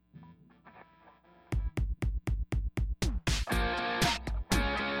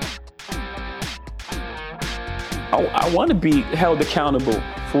I want to be held accountable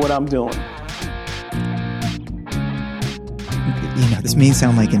for what I'm doing. This may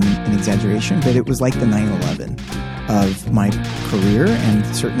sound like an exaggeration, but it was like the 9/11 of my career and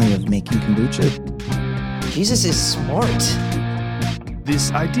certainly of making kombucha. Jesus is smart.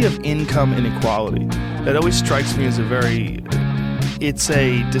 This idea of income inequality, that always strikes me as it's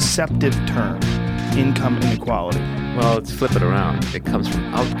a deceptive term, income inequality. Well, let's flip it around. It comes from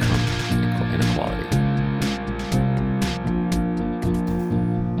outcome inequality.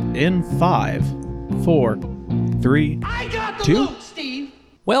 In 5, 4, 3, 2.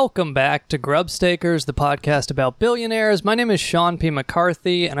 Welcome back to Grubstakers, the podcast about billionaires. My name is Sean P.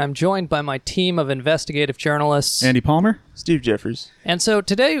 McCarthy, and I'm joined by my team of investigative journalists. Andy Palmer. Steve Jeffers. And so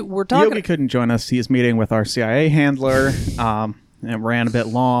today we're talking... Yogi couldn't join us. He is meeting with our CIA handler. It ran a bit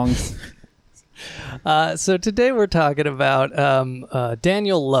long. So today we're talking about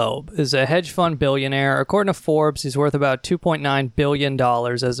Daniel Loeb is a hedge fund billionaire. According to Forbes, he's worth about $2.9 billion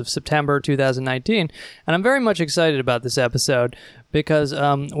as of September 2019. And I'm very much excited about this episode because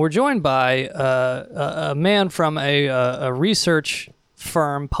we're joined by a man from a research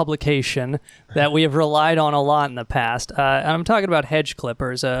firm publication that we have relied on a lot in the past. And I'm talking about Hedge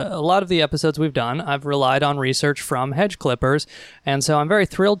Clippers. A lot of the episodes we've done, I've relied on research from Hedge Clippers. And so I'm very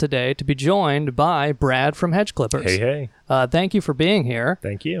thrilled today to be joined by Brad from Hedge Clippers. Hey. Thank you for being here.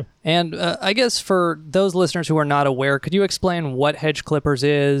 Thank you. And I guess for those listeners who are not aware, could you explain what Hedge Clippers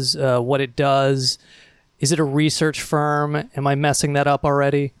is, what it does? Is it a research firm? Am I messing that up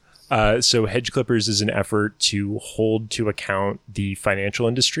already? So Hedge Clippers is an effort to hold to account the financial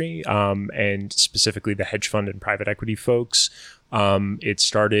industry and specifically the hedge fund and private equity folks. It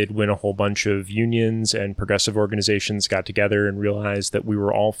started when a whole bunch of unions and progressive organizations got together and realized that we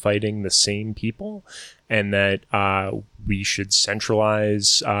were all fighting the same people and that we should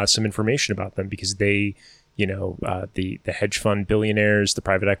centralize some information about them because they, the hedge fund billionaires, the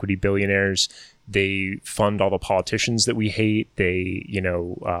private equity billionaires, they fund all the politicians that we hate. They,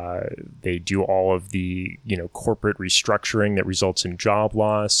 they do all of the, corporate restructuring that results in job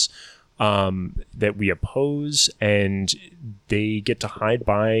loss that we oppose, and they get to hide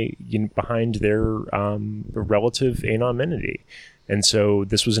behind their relative anonymity. And so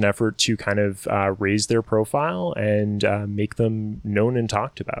this was an effort to kind of raise their profile and make them known and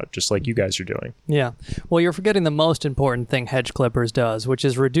talked about, just like you guys are doing. Yeah. Well, you're forgetting the most important thing Hedge Clippers does, which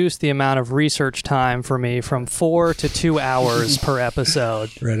is reduce the amount of research time for me from 4 to 2 hours per episode.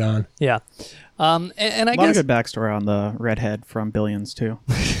 Right on. Yeah. And I guess... A lot of good backstory on the redhead from Billions, too.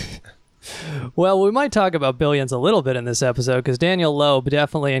 Well, we might talk about Billions a little bit in this episode, because Daniel Loeb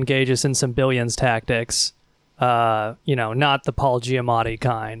definitely engages in some Billions tactics. Not the Paul Giamatti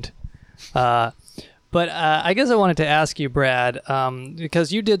kind. But I guess I wanted to ask you, Brad,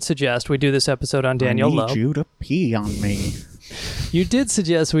 because you did suggest we do this episode on Daniel Loeb. I need you to pee on me. You did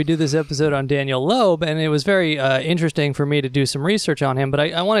suggest we do this episode on Daniel Loeb, and it was very interesting for me to do some research on him. But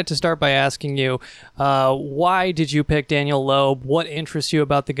I wanted to start by asking you, why did you pick Daniel Loeb? What interests you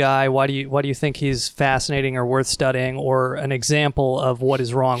about the guy? Why do you think he's fascinating or worth studying, or an example of what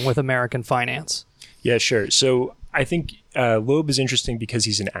is wrong with American finance? Yeah, sure. So I think Loeb is interesting because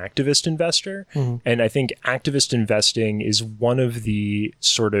he's an activist investor. Mm-hmm. And I think activist investing is one of the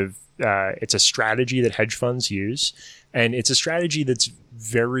sort of, it's a strategy that hedge funds use. And it's a strategy that's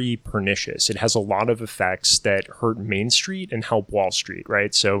very pernicious. It has a lot of effects that hurt Main Street and help Wall Street,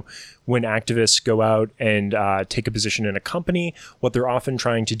 right? So when activists go out and take a position in a company, what they're often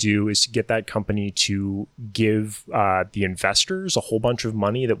trying to do is to get that company to give the investors a whole bunch of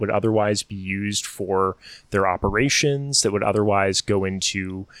money that would otherwise be used for their operations, that would otherwise go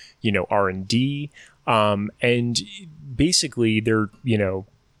into, R&D. And basically they're,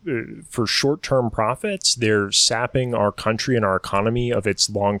 for short-term profits, they're sapping our country and our economy of its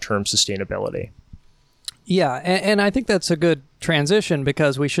long-term sustainability. Yeah, and I think that's a good transition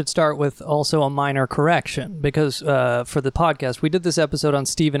because we should start with also a minor correction because for the podcast, we did this episode on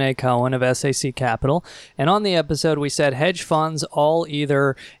Stephen A. Cohen of SAC Capital, and on the episode we said hedge funds all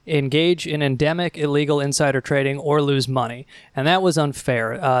either engage in endemic illegal insider trading or lose money, and that was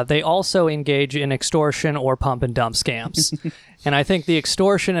unfair. They also engage in extortion or pump and dump scams. And I think the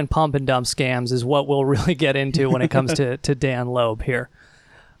extortion and pump and dump scams is what we'll really get into when it comes to Dan Loeb here.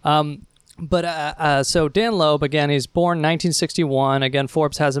 So Dan Loeb, again, he's born 1961. Again,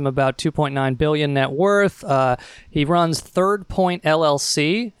 Forbes has him about $2.9 billion net worth. He runs Third Point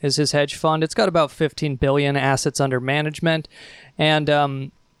LLC is his hedge fund. It's got about $15 billion assets under management.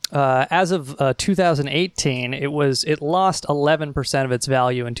 And as of 2018, it lost 11% of its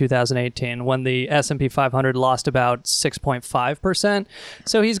value in 2018 when the S&P 500 lost about 6.5%.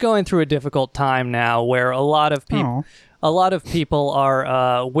 So he's going through a difficult time now where a lot of people. A lot of people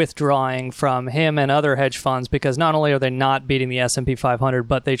are withdrawing from him and other hedge funds because not only are they not beating the S&P 500,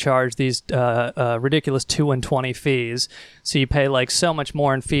 but they charge these ridiculous 2 and 20 fees. So you pay like so much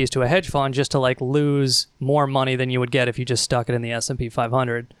more in fees to a hedge fund just to like lose more money than you would get if you just stuck it in the S&P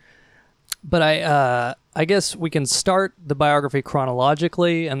 500. But I guess we can start the biography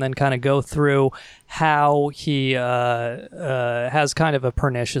chronologically and then kind of go through how he has kind of a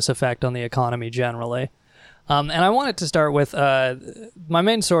pernicious effect on the economy generally. And I wanted to start with, my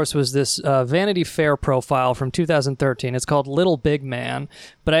main source was this Vanity Fair profile from 2013. It's called Little Big Man,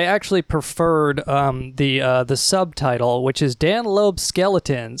 but I actually preferred the subtitle, which is Dan Loeb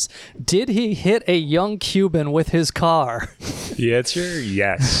Skeletons. Did he hit a young Cuban with his car? The answer,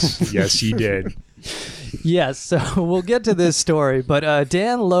 yes. Yes, he did. Yes, so we'll get to this story, but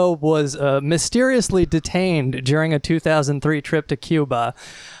Dan Loeb was mysteriously detained during a 2003 trip to Cuba.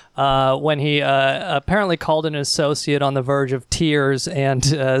 When he apparently called an associate on the verge of tears and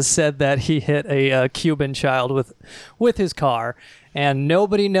said that he hit a Cuban child with his car, and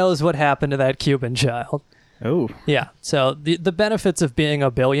nobody knows what happened to that Cuban child. Oh. Yeah, so the benefits of being a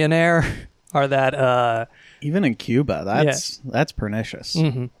billionaire are that... even in Cuba, that's pernicious.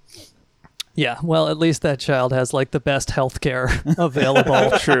 Mm-hmm. Yeah, well, at least that child has like the best health care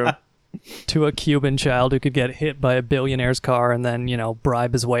available. True. To a Cuban child who could get hit by a billionaire's car and then,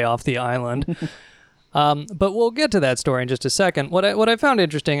 bribe his way off the island. But we'll get to that story in just a second. What I found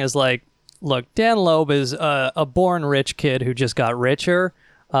interesting is like, look, Dan Loeb is a born rich kid who just got richer.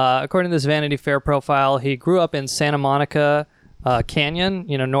 According to this Vanity Fair profile, he grew up in Santa Monica Canyon,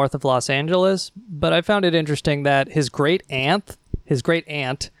 north of Los Angeles. But I found it interesting that his great aunt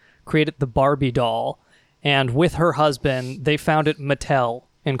created the Barbie doll. And with her husband, they founded Mattel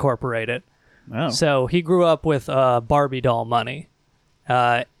Incorporated. Oh. So he grew up with Barbie doll money.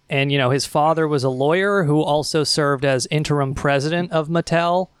 And, his father was a lawyer who also served as interim president of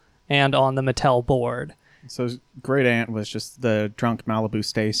Mattel and on the Mattel board. So his great aunt was just the drunk Malibu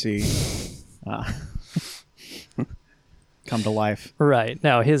Stacy come to life. Right.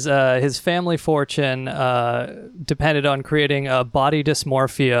 Now, his family fortune depended on creating body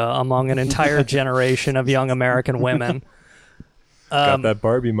dysmorphia among an entire generation of young American women. Got that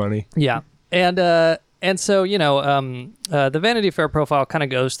Barbie money. Yeah. And so, the Vanity Fair profile kind of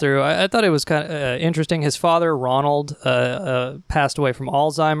goes through. I thought it was kind of interesting. His father, Ronald, passed away from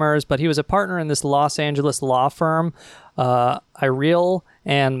Alzheimer's, but he was a partner in this Los Angeles law firm, Ireel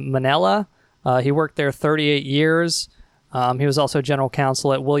and Manella. He worked there 38 years. He was also general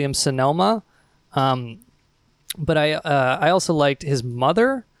counsel at Williams-Sonoma. But I also liked his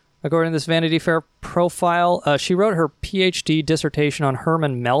mother. According to this Vanity Fair profile, she wrote her PhD dissertation on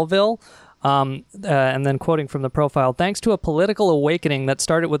Herman Melville. And then quoting from the profile, thanks to a political awakening that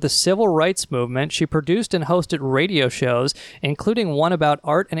started with the civil rights movement, she produced and hosted radio shows, including one about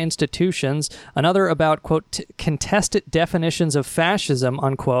art and institutions, another about, quote, contested definitions of fascism,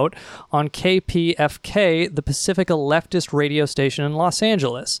 unquote, on KPFK, the Pacifica leftist radio station in Los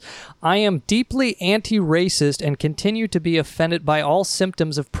Angeles. I am deeply anti-racist and continue to be offended by all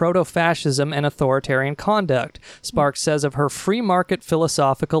symptoms of proto-fascism and authoritarian conduct, Sparks says of her free market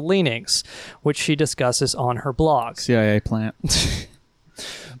philosophical leanings, which she discusses on her blog. CIA plant.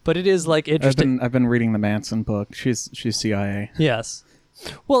 But it is like interesting. I've been reading the Manson book. She's CIA. Yes.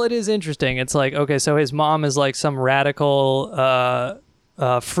 Well, it is interesting. It's like, okay, so his mom is like some radical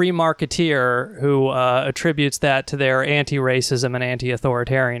free marketeer who attributes that to their anti-racism and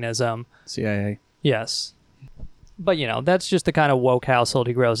anti-authoritarianism. CIA. Yes. But, that's just the kind of woke household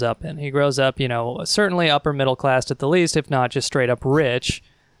he grows up in. He grows up, certainly upper middle class at the least, if not just straight up rich.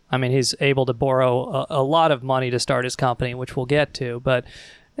 I mean, he's able to borrow a lot of money to start his company, which we'll get to.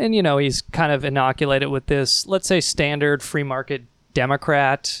 And he's kind of inoculated with this, let's say, standard free market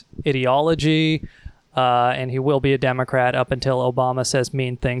Democrat ideology. And he will be a Democrat up until Obama says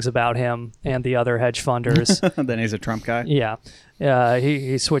mean things about him and the other hedge funders. Then he's a Trump guy? Yeah.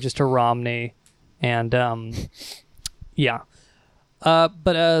 He switches to Romney. And, yeah.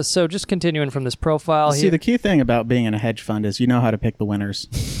 So just continuing from this profile See, the key thing about being in a hedge fund is you know how to pick the winners.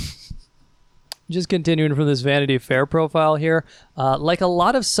 Just continuing from this Vanity Fair profile here, like a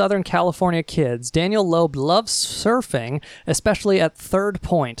lot of Southern California kids, Daniel Loeb loves surfing, especially at Third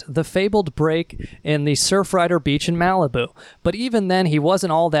Point, the fabled break in the Surfrider Beach in Malibu. But even then, he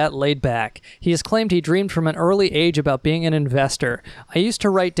wasn't all that laid back. He has claimed he dreamed from an early age about being an investor. I used to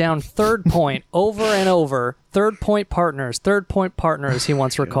write down Third Point over and over. Third Point Partners, he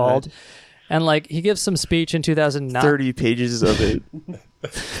once recalled. And like he gives some speech in 2009. 30 pages of it.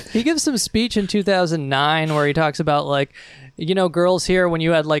 He gives some speech in 2009 where he talks about like, you know, girls here, when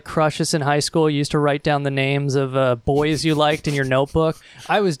you had like crushes in high school, you used to write down the names of boys you liked in your notebook.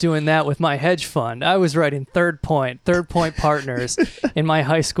 I was doing that with my hedge fund. I was writing Third Point Partners in my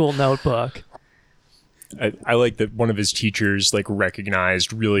high school notebook. I like that one of his teachers like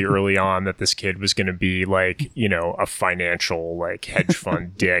recognized really early on that this kid was going to be like, you know, a financial like hedge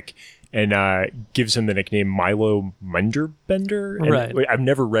fund dick. And gives him the nickname Milo Munderbender. And right. I've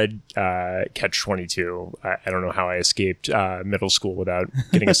never read Catch-22. I don't know how I escaped middle school without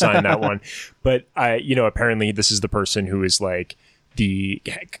getting assigned that one. But apparently this is the person who is like the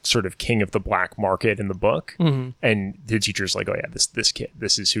sort of king of the black market in the book. Mm-hmm. And the teacher's like, oh yeah, this kid,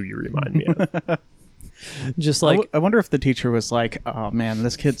 this is who you remind me of. Just like I wonder if the teacher was like, "Oh man,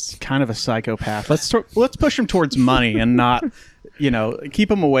 this kid's kind of a psychopath. Let's push him towards money and not,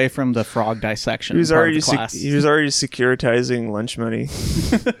 keep him away from the frog dissection." He was part already of the class. he was already securitizing lunch money.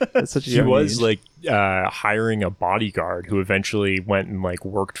 That's such a He young was age. like hiring a bodyguard who eventually went and like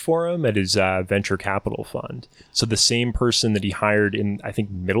worked for him at his venture capital fund. So the same person that he hired in, I think,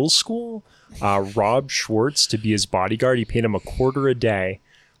 middle school, Rob Schwartz, to be his bodyguard. He paid him $0.25 a day.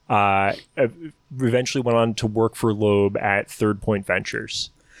 Eventually went on to work for Loeb at Third Point Ventures.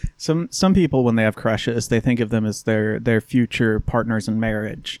 Some people, when they have crushes, they think of them as their future partners in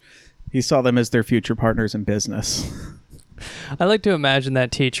marriage. He saw them as their future partners in business. I like to imagine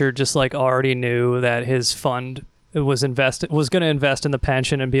that teacher just like already knew that his fund was going to invest in the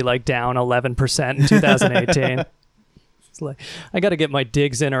pension and be like down 11% in 2018. It's like, I got to get my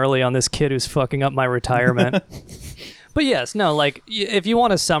digs in early on this kid who's fucking up my retirement. But yes, no, like, if you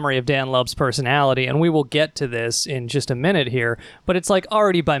want a summary of Dan Loeb's personality, and we will get to this in just a minute here, but it's like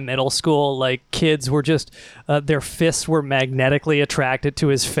already by middle school, like, kids were just, their fists were magnetically attracted to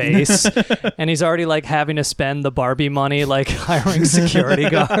his face, and he's already, like, having to spend the Barbie money, like, hiring security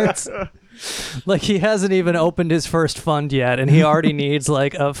guards. Like, he hasn't even opened his first fund yet, and he already needs,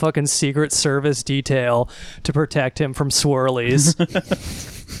 like, a fucking Secret Service detail to protect him from swirlies.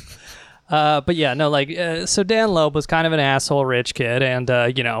 But yeah, no, like, so Dan Loeb was kind of an asshole rich kid, and,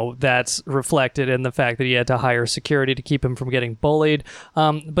 that's reflected in the fact that he had to hire security to keep him from getting bullied.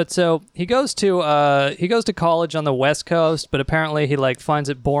 But so he goes to college on the West Coast, but apparently he, like, finds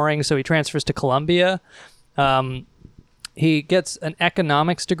it boring, so he transfers to Columbia. He gets an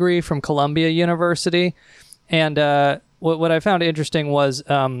economics degree from Columbia University, and what I found interesting was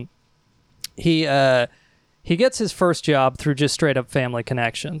he gets his first job through just straight up family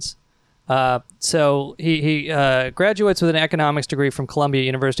connections. So he graduates with an economics degree from Columbia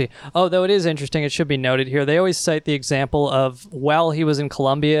University. Oh, though it is interesting, it should be noted here, they always cite the example of while he was in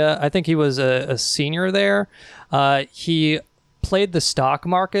Columbia, I think he was a senior there, he played the stock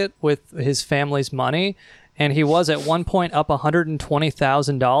market with his family's money, and he was at one point up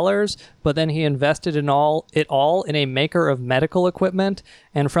 $120,000, but then he invested it all in a maker of medical equipment.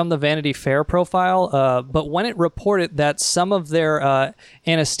 And from the Vanity Fair profile, but when it reported that some of their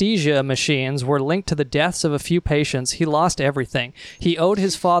anesthesia machines were linked to the deaths of a few patients, he lost everything. He owed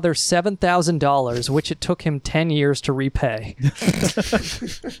his father $7,000, which it took him 10 years to repay.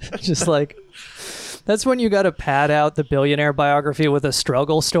 Just like... That's when you got to pad out the billionaire biography with a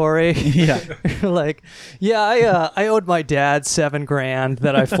struggle story. Yeah. Like, yeah, I owed my dad $7,000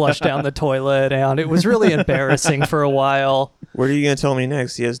 that I flushed down the toilet, and it was really embarrassing for a while. What are you going to tell me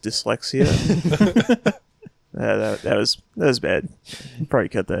next? He has dyslexia? That was bad. Probably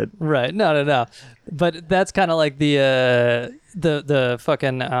cut that. Right. No. But that's kind of like the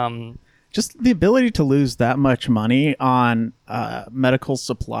fucking... Just the ability to lose that much money on a medical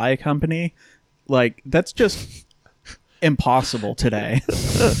supply company, like, that's just impossible today.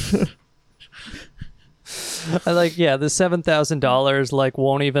 I like, yeah, the $7,000 like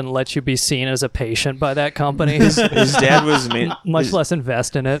won't even let you be seen as a patient by that company. His dad was much less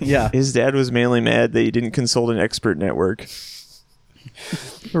invest in it. Yeah. His dad was mainly mad that he didn't consult an expert network.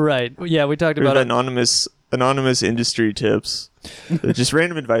 Right. Yeah, we talked There's about anonymous industry tips. Just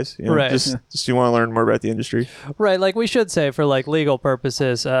random advice. Right. Just you want to learn more about the industry. Right. Like, we should say, for like legal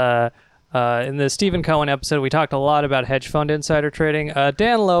purposes, In the Stephen Cohen episode, we talked a lot about hedge fund insider trading.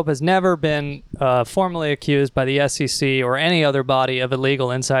 Dan Loeb has never been formally accused by the SEC or any other body of illegal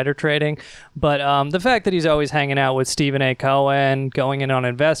insider trading. But the fact that he's always hanging out with Stephen A. Cohen, going in on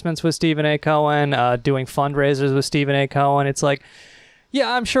investments with Stephen A. Cohen, doing fundraisers with Stephen A. Cohen, it's like,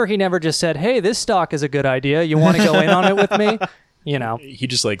 yeah, I'm sure he never just said, hey, this stock is a good idea. You want to go in on it with me? You know, he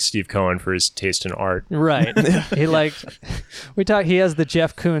just likes Steve Cohen for his taste in art. Right. He has the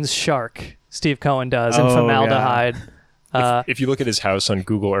Jeff Koons shark, Steve Cohen does, in formaldehyde. If you look at his house on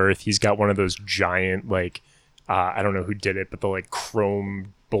Google Earth, he's got one of those giant, like, I don't know who did it, but the like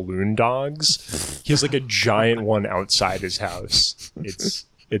chrome balloon dogs. He has like a giant one outside his house.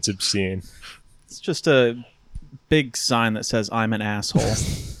 It's obscene. It's just a big sign that says "I'm an asshole."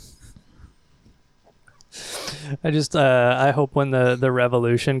 I hope when the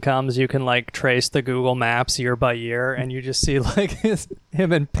revolution comes, you can like trace the Google Maps year by year, and you just see like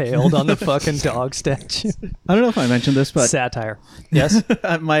him impaled on the fucking dog statue. I don't know if I mentioned this, but satire. Yes,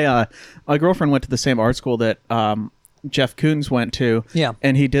 my girlfriend went to the same art school that Jeff Koons went to. Yeah,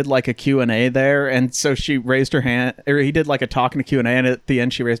 and he did like a Q&A there, and so she raised her hand, or he did like a talk and a Q&A, and at the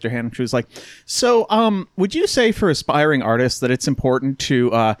end she raised her hand and she was like, "So, would you say for aspiring artists that it's important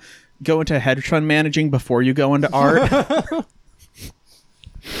to go into hedge fund managing before you go into art?" How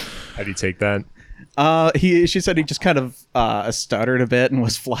do you take that? She said he just kind of stuttered a bit and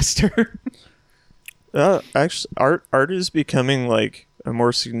was flustered. Actually, art is becoming like a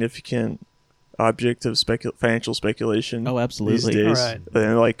more significant object of financial speculation. Oh, absolutely. These days. Right.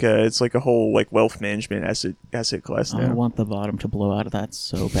 And like it's like a whole like wealth management asset class now. I want the bottom to blow out of that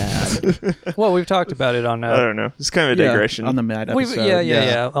so bad. Well, we've talked about it on. I don't know. It's kind of a digression. On the Med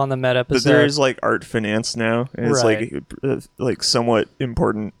episode. On the Med episode. But there is like art finance now, and it's Right. like somewhat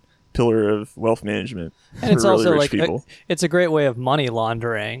important pillar of wealth management. and it's for really also rich like people. it's a great way of money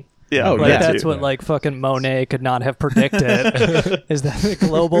laundering. Yeah, Oh, Like yeah. that's too. what like fucking Monet could not have predicted is that the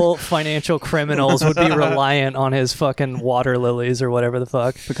global financial criminals would be reliant on his fucking water lilies or whatever the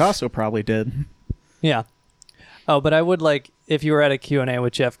fuck. Picasso probably did. Yeah. Oh, but I would like if you were at a Q&A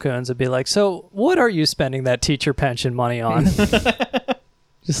with Jeff Koons, it'd be like, so what are you spending that teacher pension money on?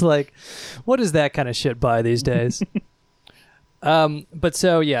 Just like, what is that kind of shit buy these days? But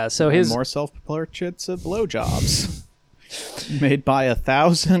so yeah, so And his more self-portraits of blowjobs made by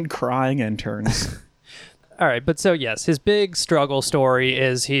 1,000 crying interns. All right, but so yes, his big struggle story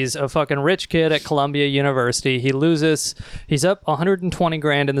is he's a fucking rich kid at Columbia University. He's up 120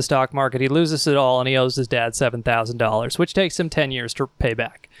 grand in the stock market. He loses it all, and he owes his dad $7,000, which takes him 10 years to pay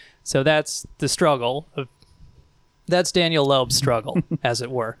back. So that's the struggle. That's Daniel Loeb's struggle, as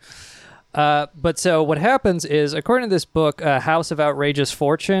it were. But so what happens is, according to this book, House of Outrageous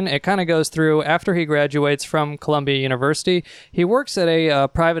Fortune, it kind of goes through after he graduates from Columbia University. He works at a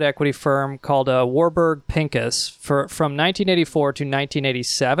private equity firm called Warburg Pincus from 1984 to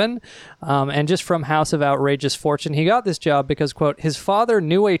 1987. And just from House of Outrageous Fortune, he got this job because, quote, his father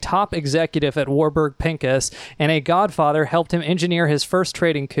knew a top executive at Warburg Pincus, and a godfather helped him engineer his first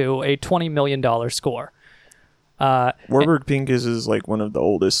trading coup, a $20 million score. Warburg Pincus is like one of the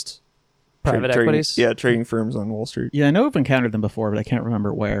oldest Private equities? trading firms on Wall Street. Yeah, I know I've encountered them before, but I can't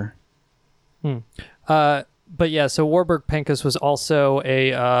remember where. But yeah, so Warburg Pincus was also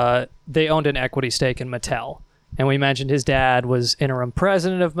they owned an equity stake in Mattel. And we mentioned his dad was interim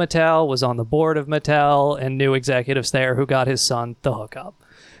president of Mattel, was on the board of Mattel, and knew executives there who got his son the hookup.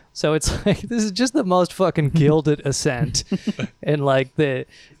 So it's like, this is just the most fucking gilded ascent. And like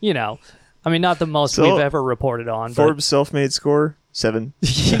not the most So, we've ever reported on. But Forbes self-made score 7.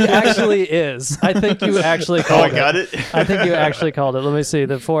 he actually is. I think you actually called it. I got it. I think you actually called it. Let me see.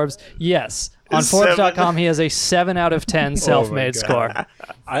 The Forbes. Yes. On It's Forbes.com, 7. he has a 7 out of 10 self-made score.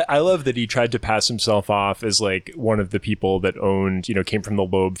 I love that he tried to pass himself off as like one of the people that owned, came from the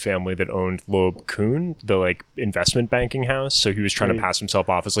Loeb family that owned Loeb Kuhn, the like investment banking house. So he was trying to pass himself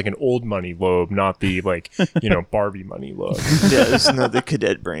off as like an old money Loeb, not the like, Barbie money Loeb. Yeah, it's not the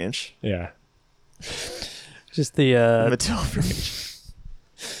cadet branch. Yeah. Just the Mattel branch.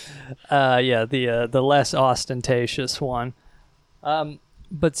 the less ostentatious one.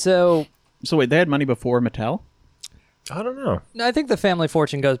 But so So wait, they had money before Mattel? I don't know. I think the family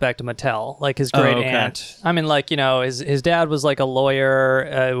fortune goes back to Mattel, like his great okay. aunt. I mean, like, his dad was like a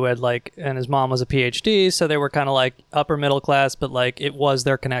lawyer who had like, and his mom was a PhD, so they were kind of like upper middle class, but like it was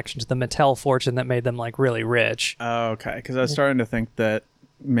their connection to the Mattel fortune that made them like really rich. Oh, okay, because I was starting to think that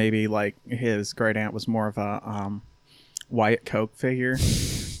maybe like his great aunt was more of a Wyatt Coke figure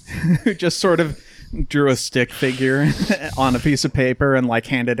who just sort of drew a stick figure on a piece of paper and like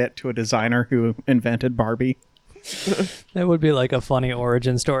handed it to a designer who invented Barbie. That would be like a funny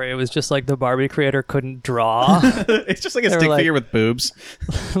origin story. It was just like the Barbie creator couldn't draw. It's just like a They were stick like- figure with boobs.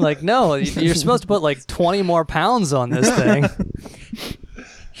 Like, no, you're supposed to put like 20 more pounds on this thing.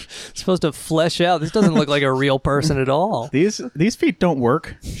 It's supposed to flesh out. This doesn't look like a real person at all. These feet don't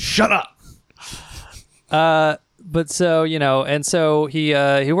work. Shut up. But so, and so he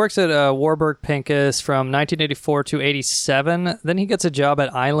works at Warburg Pincus from 1984 to 87. Then he gets a job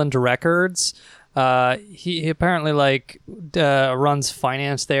at Island Records. He apparently runs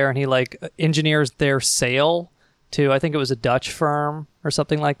finance there, and he engineers their sale to, I think it was a Dutch firm or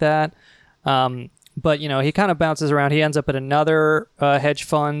something like that. But he kind of bounces around. He ends up at another hedge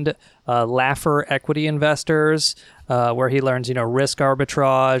fund, Laffer Equity Investors, where he learns risk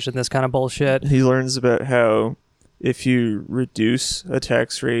arbitrage and this kind of bullshit. He learns about how if you reduce a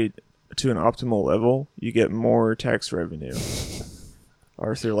tax rate to an optimal level, you get more tax revenue.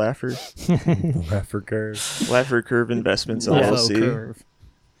 Arthur Laffer. Laffer curve. Laffer Curve Investments Laffer LLC. curve.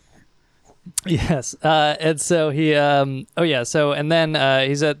 Yes, and so he, and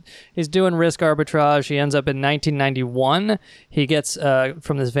then he's doing risk arbitrage. He ends up in 1991. He gets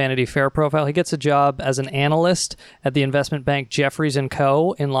from this Vanity Fair profile, he gets a job as an analyst at the investment bank Jeffries &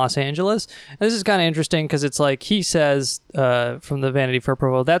 Co. in Los Angeles. And this is kind of interesting because it's like he says from the Vanity Fair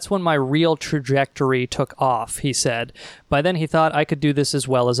profile, that's when my real trajectory took off, he said. By then he thought I could do this as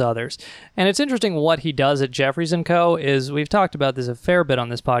well as others. And it's interesting what he does at Jeffries & Co. is, we've talked about this a fair bit on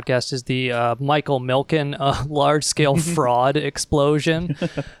this podcast, is the Michael Milken large-scale fraud explosion,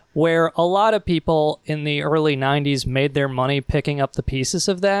 where a lot of people in the early 90s made their money picking up the pieces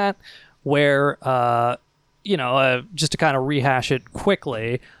of that, where, just to kind of rehash it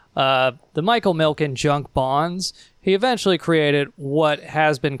quickly, the Michael Milken junk bonds, he eventually created what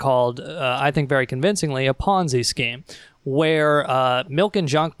has been called, I think very convincingly, a Ponzi scheme, where Milken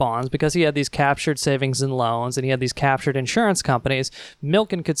junk bonds, because he had these captured savings and loans and he had these captured insurance companies,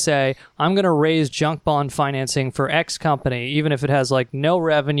 Milken could say, I'm going to raise junk bond financing for X company, even if it has no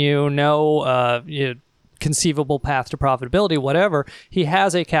revenue, no conceivable path to profitability, whatever. He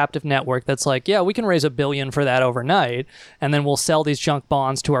has a captive network that's like, yeah, we can raise $1 billion for that overnight, and then we'll sell these junk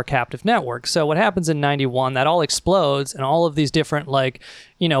bonds to our captive network. So what happens in 91, that all explodes, and all of these different,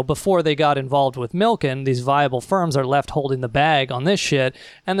 before they got involved with Milken, these viable firms are left holding the bag on this shit.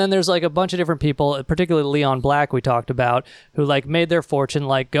 And then there's a bunch of different people, particularly Leon Black we talked about, who made their fortune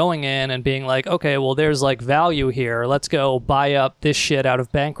going in and being like, okay, well, there's value here. Let's go buy up this shit out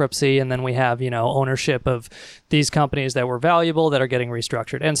of bankruptcy, and then we have, ownership of these companies that were valuable that are getting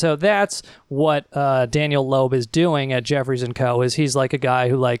restructured. And so that's what Daniel Loeb is doing at Jeffries & Co. is he's a guy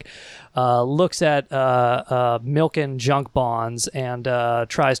who looks at Milken junk bonds and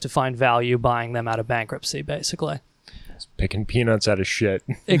tries to find value buying them out of bankruptcy, basically. Picking peanuts out of shit.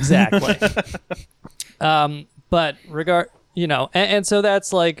 Exactly. But and so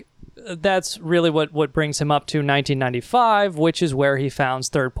that's really what brings him up to 1995, which is where he founds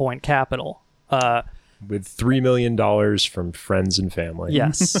Third Point Capital. With $3 million from friends and family.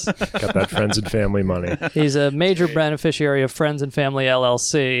 Yes. Got that friends and family money. He's a major beneficiary of Friends and Family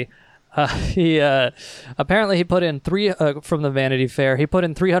LLC. He apparently he put in from the Vanity Fair. He put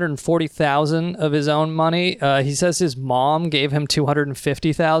in $340,000 of his own money. He says his mom gave him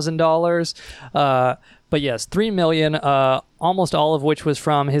 $250,000. But yes, $3 million, almost all of which was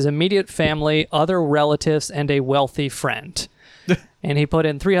from his immediate family, other relatives, and a wealthy friend. And he put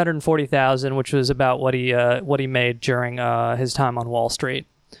in $340,000, which was about what he made during his time on Wall Street.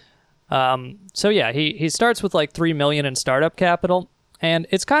 So yeah, he starts with $3 million in startup capital. And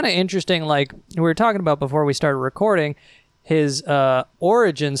it's kind of interesting, we were talking about before we started recording, his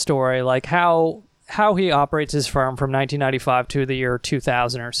origin story, how he operates his firm from 1995 to the year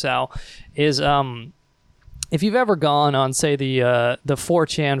 2000 or so, is if you've ever gone on, say, the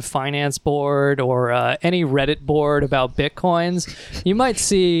 4chan finance board or any Reddit board about Bitcoins, you might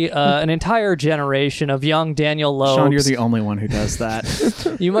see an entire generation of young Daniel Loeb. Sean, you're the only one who does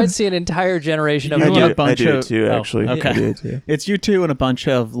that. You might see an entire generation of You young... and a bunch I do of- too, Oh, actually. okay. I do too. It's you two and a bunch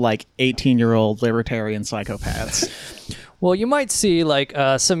of 18-year-old libertarian psychopaths. Well, you might see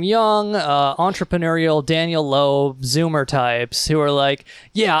some young entrepreneurial Daniel Loeb Zoomer types who are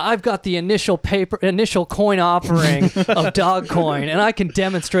yeah, I've got the initial coin offering of Dogcoin, and I can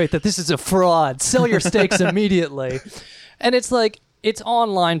demonstrate that this is a fraud. Sell your stakes immediately. And it's it's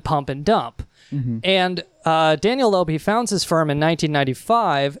online pump and dump. Mm-hmm. And Daniel Loeb, he founds his firm in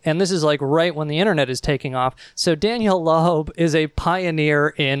 1995, and this is right when the internet is taking off. So Daniel Loeb is a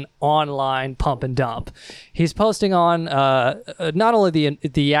pioneer in online pump and dump. He's posting on not only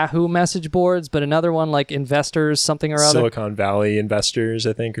the Yahoo message boards, but another one Investors, something or other. Silicon Valley Investors,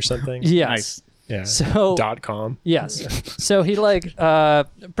 I think, or something. Yes. Nice. Yeah. So .com. yes. So he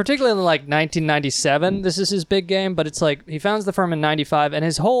particularly in like 1997, this is his big game, but it's like he founds the firm in 95, and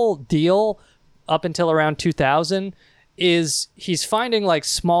his whole deal up until around 2000 is he's finding like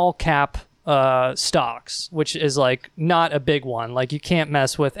small cap stocks, which is like not a big one. Like you can't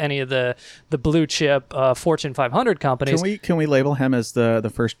mess with any of the blue chip Fortune 500 companies. Can we label him as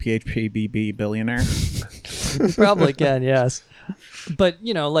the first PHPBB billionaire? You probably can, yes. But,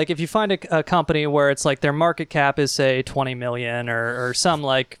 like if you find a company where it's like their market cap is, say, 20 million or some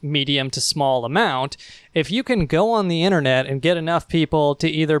like medium to small amount, if you can go on the internet and get enough people to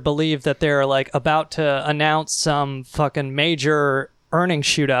either believe that they're like about to announce some fucking major earnings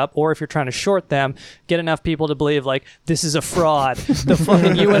shoot up, or if you're trying to short them, get enough people to believe like this is a fraud, the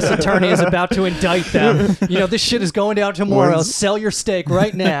fucking U.S. attorney is about to indict them, this shit is going down tomorrow, sell your stake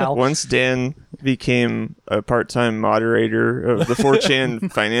right now. Once Dan became a part-time moderator of the 4chan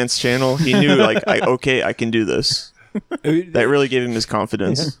finance channel, he knew like I can do this. That really gave him his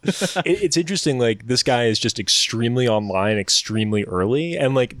confidence. It's interesting, like this guy is just extremely online, extremely early,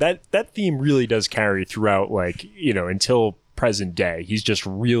 and like that theme really does carry throughout, like until present day. He's just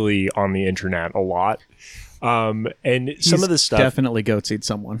really on the internet a lot. And some of the stuff definitely goatsied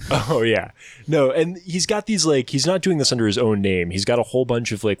someone. Oh yeah. No, and he's got these like, he's not doing this under his own name. He's got a whole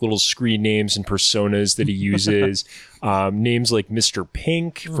bunch of like little screen names and personas that he uses. Names like Mr.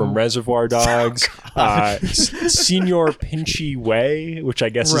 Pink from Reservoir Dogs, Senor Pinchy Way, which I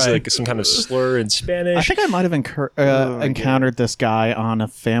guess is like some kind of slur in Spanish. I think I might have encountered this guy on a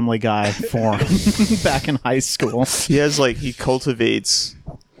Family Guy forum back in high school. He cultivates,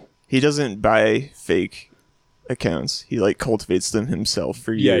 he doesn't buy fake accounts. He like cultivates them himself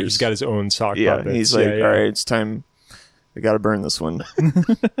for years. Yeah, he's got his own sock puppets. He's like, all right, it's time. I got to burn this one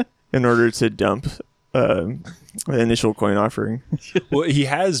in order to dump the initial coin offering. Well, he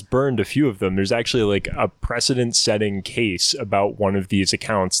has burned a few of them. There's actually like a precedent-setting case about one of these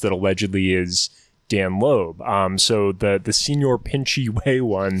accounts that allegedly is Dan Loeb. So the Senor Pinchy Way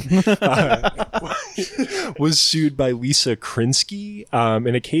one was sued by Lisa Krinsky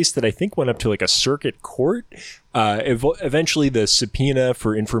in a case that I think went up to like a circuit court. Eventually the subpoena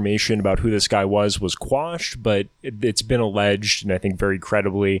for information about who this guy was quashed, but it's been alleged, and I think very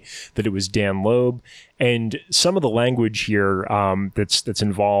credibly, that it was Dan Loeb. And some of the language here that's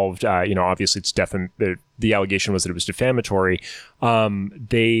involved, obviously it's the allegation was that it was defamatory.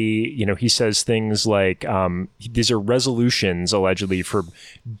 He says things like, these are resolutions allegedly for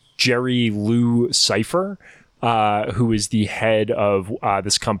Jerry Lou Cipher, who is the head of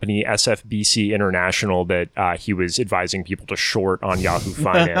this company, SFBC International, that he was advising people to short on Yahoo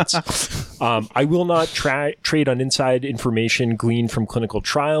Finance. I will not trade on inside information gleaned from clinical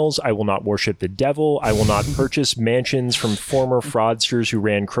trials. I will not worship the devil. I will not purchase mansions from former fraudsters who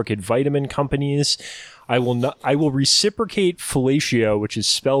ran crooked vitamin companies. I will reciprocate fellatio, which is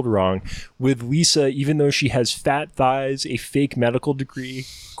spelled wrong, with Lisa, even though she has fat thighs, a fake medical degree,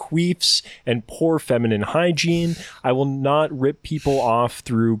 queefs, and poor feminine hygiene. I will not rip people off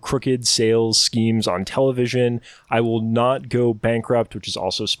through crooked sales schemes on television. I will not go bankrupt, which is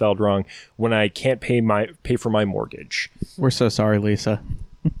also spelled wrong, when I can't pay for my mortgage. We're so sorry, Lisa.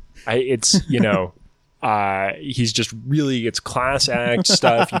 He's just really, it's class act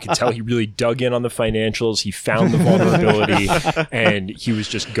stuff. You can tell he really dug in on the financials. He found the vulnerability and he was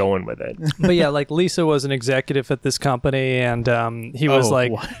just going with it. But yeah, like Lisa was an executive at this company, and he was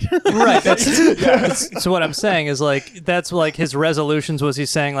like, what? Right. So what I'm saying is like, that's like his resolutions was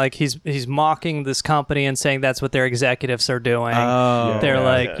he's saying like, he's mocking this company and saying that's what their executives are doing.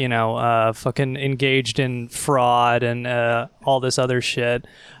 They're fucking engaged in fraud and all this other shit.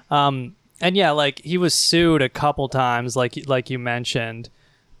 And yeah, like he was sued a couple times, like you mentioned,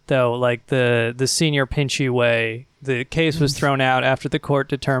 though. Like the Senor Pinchy Way, the case was thrown out after the court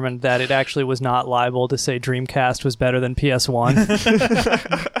determined that it actually was not liable to say Dreamcast was better than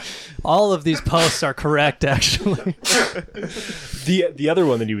PS1. All of these posts are correct, actually. The other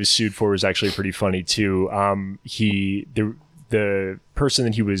one that he was sued for was actually pretty funny too. The person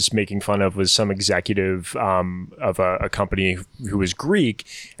that he was making fun of was some executive of a company who was Greek,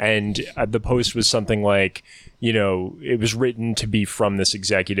 and the post was something like, it was written to be from this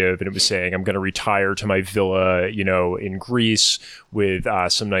executive, and it was saying, I'm going to retire to my villa, in Greece with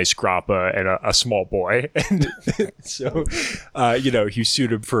some nice grappa and a small boy. And so, he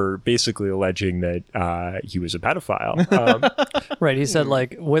sued him for basically alleging that he was a pedophile. Right. He said,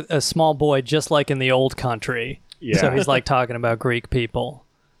 like, with a small boy, just like in the old country. Yeah. So he's like talking about Greek people.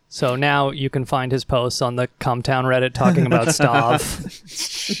 So now you can find his posts on the Cumtown Reddit talking about Stav.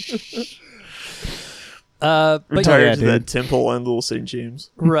 But Retired yeah, to that dude. temple on Little St.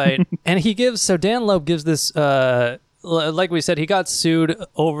 James. right. And he gives, so Dan Loeb gives this, like we said, he got sued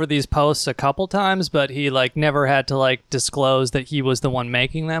over these posts a couple times, but he like never had to like disclose that he was the one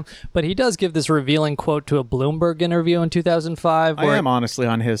making them. But he does give this revealing quote to a Bloomberg interview in 2005. I am honestly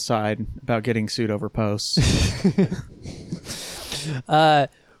on his side about getting sued over posts.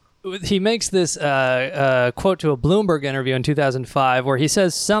 He makes this quote to a Bloomberg interview in 2005 where he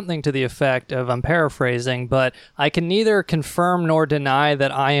says something to the effect of, I'm paraphrasing, but I can neither confirm nor deny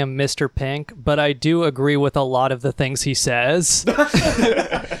that I am Mr. Pink, but I do agree with a lot of the things he says.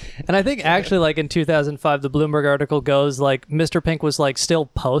 And I think actually like in 2005, the Bloomberg article goes like Mr. Pink was like still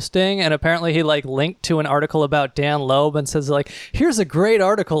posting, and apparently he like linked to an article about Dan Loeb and says like, here's a great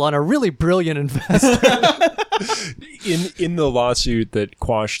article on a really brilliant investor. In the lawsuit that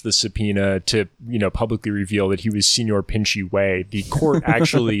quashed the subpoena to, publicly reveal that he was Senor Pinchy Way, the court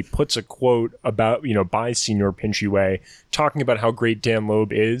actually puts a quote about, by Senor Pinchy Way, talking about how great Dan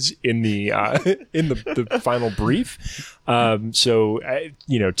Loeb is in the the final brief. So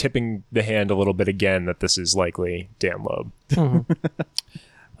tipping the hand a little bit again that this is likely Dan Loeb.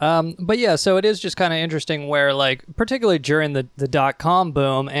 But yeah, so it is just kind of interesting where, like, particularly during the dot-com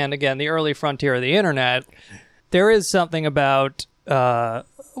boom and, again, the early frontier of the internet, there is something about, a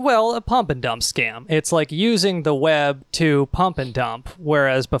pump and dump scam. It's like using the web to pump and dump,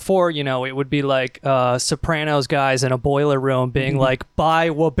 whereas before, it would be like Sopranos guys in a boiler room being like, buy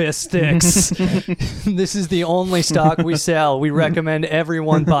Wobbistics. This is the only stock we sell. We recommend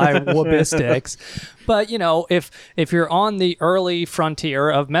everyone buy Wobbistics. But, if you're on the early frontier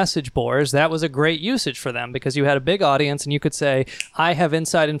of message boards, that was a great usage for them because you had a big audience and you could say, I have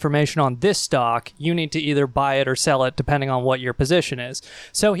inside information on this stock. You need to either buy it or sell it depending on what your position is.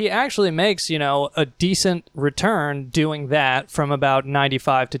 So he actually makes, a decent return doing that from about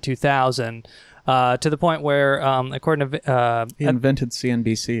 95 to 2000 to the point where, according to... He invented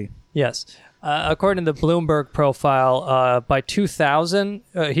CNBC. Yes. According to the Bloomberg profile, by 2000,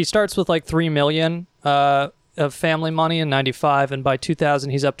 he starts with like $3 million of family money in 95, and by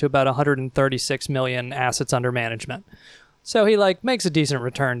 2000, he's up to about 136 million assets under management. So he like makes a decent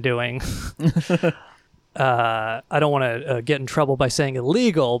return doing. I don't want to get in trouble by saying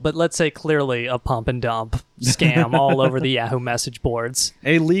illegal, but let's say clearly a pump and dump scam all over the Yahoo message boards.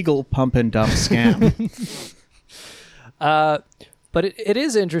 A legal pump and dump scam. But it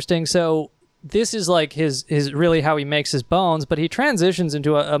is interesting. So this is like his really how he makes his bones, but he transitions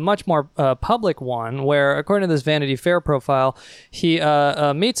into a much more public one where, according to this Vanity Fair profile, he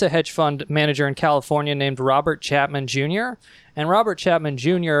meets a hedge fund manager in California named Robert Chapman Jr. And Robert Chapman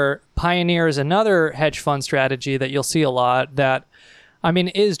Jr. pioneers another hedge fund strategy that you'll see a lot that,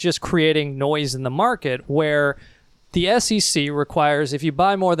 is just creating noise in the market where the SEC requires if you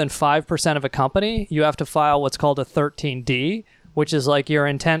buy more than 5% of a company, you have to file what's called a 13D, which is like your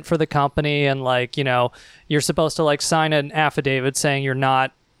intent for the company, and like, you're supposed to like sign an affidavit saying you're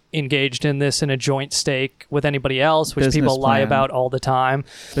not engaged in this in a joint stake with anybody else, which Business people lie plan. about all the time.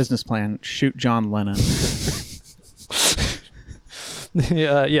 Business plan, shoot John Lennon.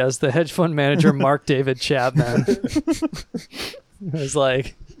 Yes, the hedge fund manager, Mark David Chapman. It was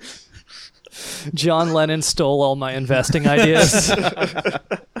like, John Lennon stole all my investing ideas.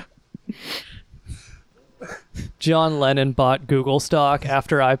 John Lennon bought Google stock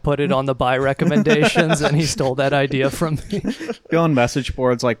after I put it on the buy recommendations, and he stole that idea from me. Go on message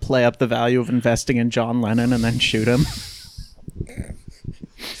boards, like play up the value of investing in John Lennon and then shoot him.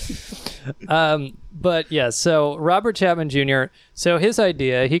 But yeah, so Robert Chapman Jr., so his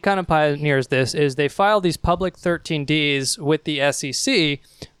idea, he kind of pioneers this, is they file these public 13Ds with the SEC,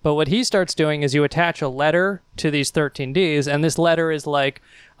 but what he starts doing is you attach a letter to these 13Ds, and this letter is like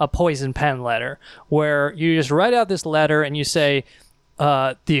a poison pen letter, where you just write out this letter and you say,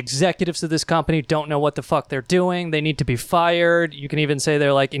 the executives of this company don't know what the fuck they're doing. They need to be fired. You can even say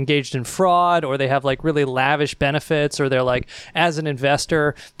they're like engaged in fraud, or they have like really lavish benefits, or they're like, as an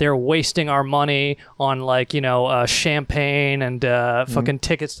investor, they're wasting our money on like, champagne and fucking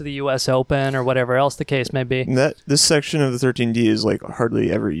tickets to the US Open or whatever else the case may be. And this section of the 13D is like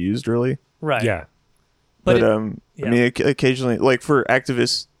hardly ever used, really. Right. Yeah. But yeah. Occasionally, like for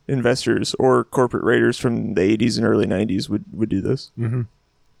activist investors or corporate raiders from the 80s and early 90s would do this. Mm-hmm.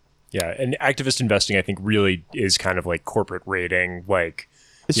 Yeah, and activist investing, I think, really is kind of like corporate raiding. Like,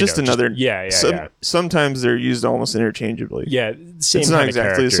 it's just another. Yeah. Sometimes they're used almost interchangeably. Yeah, same. It's not kind of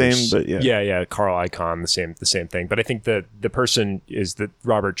exactly the characters. same, but yeah. Yeah. Carl Icahn, the same thing. But I think the person is the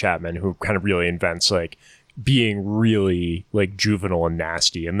Robert Chapman, who kind of really invents like being really like juvenile and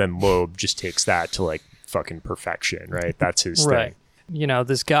nasty, and then Loeb just takes that to like fucking perfection, right? That's his right. thing.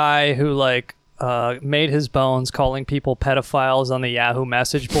 This guy who like made his bones calling people pedophiles on the Yahoo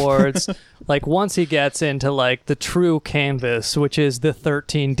message boards. Like once he gets into like the true canvas, which is the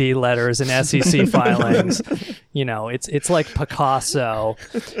 13D letters in SEC filings, you know, it's like Picasso.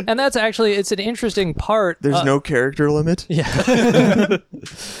 And that's actually, it's an interesting part. There's no character limit. Yeah.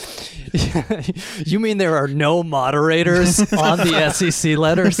 You mean there are no moderators on the SEC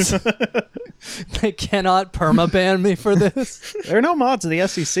letters? They cannot permaban me for this. There are no mods in the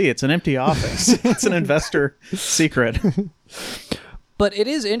SEC. It's an empty office. It's an investor secret. But it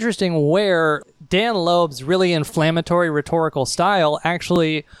is interesting where Dan Loeb's really inflammatory rhetorical style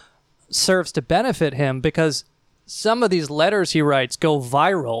actually serves to benefit him, because some of these letters he writes go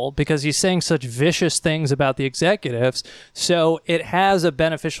viral because he's saying such vicious things about the executives. So it has a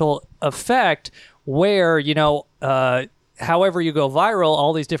beneficial effect where, you know, however you go viral,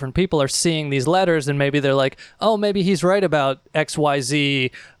 all these different people are seeing these letters, and maybe they're like, oh, maybe he's right about XYZ,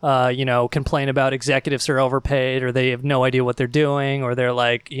 you know, complain about executives are overpaid, or they have no idea what they're doing, or they're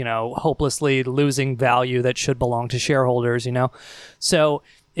like, you know, hopelessly losing value that should belong to shareholders, you know? So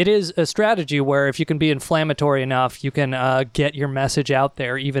it is a strategy where if you can be inflammatory enough, you can get your message out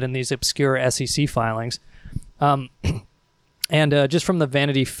there, even in these obscure SEC filings. And just from the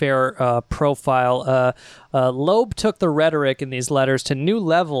Vanity Fair profile, Loeb took the rhetoric in these letters to new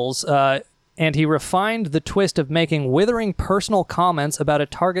levels, and he refined the twist of making withering personal comments about a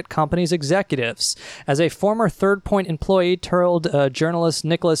target company's executives. As a former Third Point employee told journalist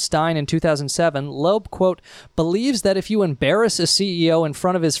Nicholas Stein in 2007, Loeb, quote, believes that if you embarrass a CEO in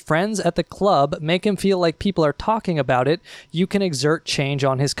front of his friends at the club, make him feel like people are talking about it, you can exert change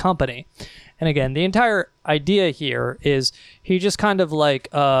on his company. And again, the entire idea here is he just kind of like,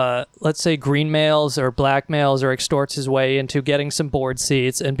 let's say, greenmails or blackmails or extorts his way into getting some board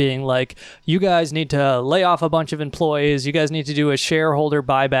seats and being like, you guys need to lay off a bunch of employees. You guys need to do a shareholder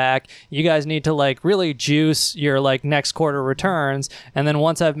buyback. You guys need to like really juice your like next quarter returns. And then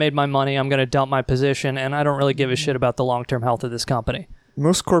once I've made my money, I'm going to dump my position. And I don't really give a shit about the long-term health of this company.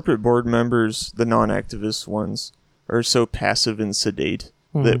 Most corporate board members, the non-activist ones, are so passive and sedate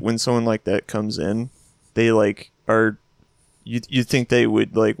that when someone like that comes in, they like are, you think they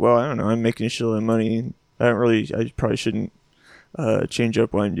would like, well, I don't know, I'm making a shitload of money. I probably shouldn't change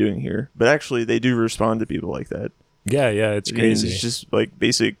up what I'm doing here. But actually, they do respond to people like that. Yeah, it's crazy. It's just like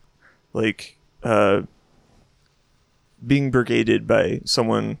basic, like being brigaded by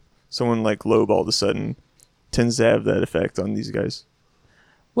someone like Loeb all of a sudden tends to have that effect on these guys.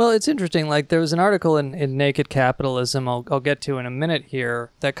 Well, it's interesting. Like there was an article in Naked Capitalism I'll get to in a minute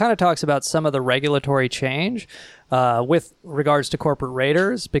here that kind of talks about some of the regulatory change with regards to corporate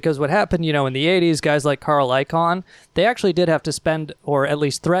raiders. Because what happened, you know, in the 80s, guys like Carl Icahn, they actually did have to spend, or at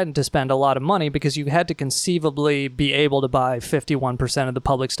least threaten to spend, a lot of money because you had to conceivably be able to buy 51% of the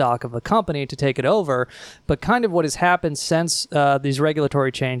public stock of a company to take it over. But kind of what has happened since these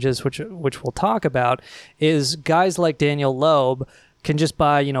regulatory changes, which we'll talk about, is guys like Daniel Loeb can just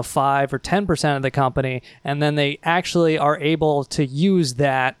buy, you know, 5 or 10% of the company, and then they actually are able to use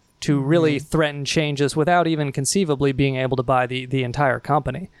that to really threaten changes without even conceivably being able to buy the entire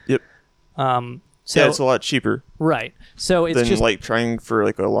company. Yep. So yeah, it's a lot cheaper. Right. So it's than just like trying for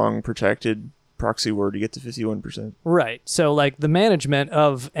like a long protracted proxy war to get to 51%. Right. So like the management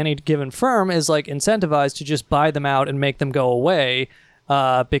of any given firm is like incentivized to just buy them out and make them go away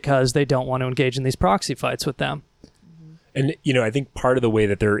because they don't want to engage in these proxy fights with them. And, you know, I think part of the way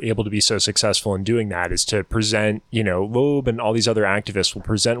that they're able to be so successful in doing that is to present, you know, Loeb and all these other activists will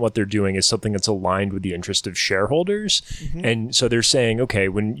present what they're doing as something that's aligned with the interest of shareholders. Mm-hmm. And so they're saying, okay,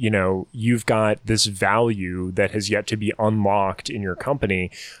 when, you know, you've got this value that has yet to be unlocked in your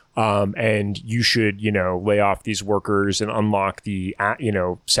company, and you should, you know, lay off these workers and unlock the, you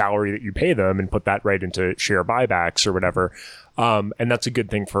know, salary that you pay them and put that right into share buybacks or whatever. And that's a good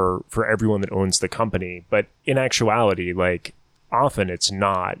thing for everyone that owns the company. But in actuality, like often it's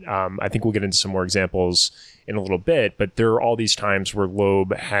not. I think we'll get into some more examples in a little bit, but there are all these times where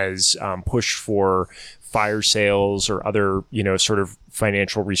Loeb has pushed for fire sales or other, you know, sort of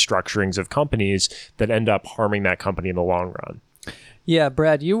financial restructurings of companies that end up harming that company in the long run. Yeah,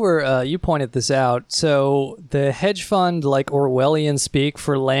 Brad, you pointed this out. So the hedge fund, like Orwellian speak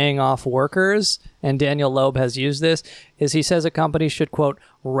for laying off workers, and Daniel Loeb has used this, is he says a company should, quote,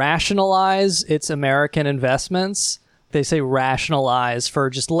 rationalize its American investments. They say rationalize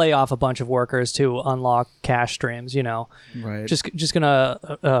for just lay off a bunch of workers to unlock cash streams, you know. Right. Just gonna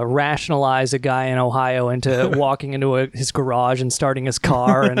rationalize a guy in Ohio into walking into his garage and starting his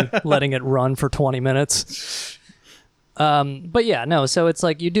car and letting it run for 20 minutes. But yeah, no. So it's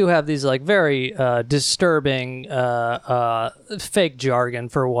like you do have these like very disturbing fake jargon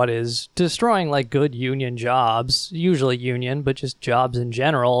for what is destroying like good union jobs, usually union, but just jobs in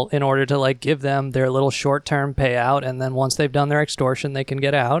general, in order to like give them their little short-term payout, and then once they've done their extortion, they can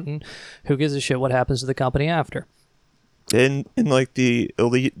get out, and who gives a shit what happens to the company after. In like the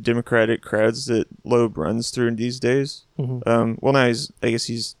elite Democratic crowds that Loeb runs through these days. Mm-hmm. Well, now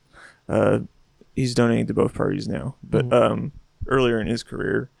he's donating to both parties now, but earlier in his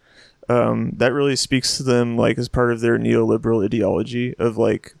career, that really speaks to them like as part of their neoliberal ideology of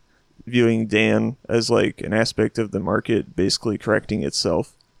like viewing Dan as like an aspect of the market basically correcting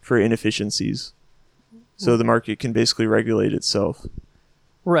itself for inefficiencies, so the market can basically regulate itself.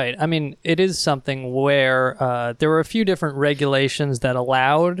 Right. I mean, it is something where there were a few different regulations that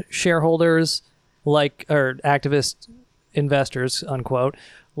allowed shareholders, like, or activist investors, unquote,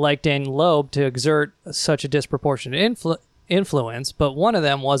 like Dan Loeb, to exert such a disproportionate influence. But one of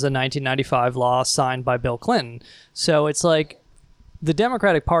them was a 1995 law signed by Bill Clinton. So it's like the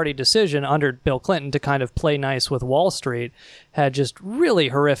Democratic Party decision under Bill Clinton to kind of play nice with Wall Street had just really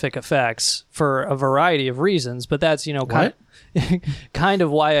horrific effects for a variety of reasons. But that's, you know, kind of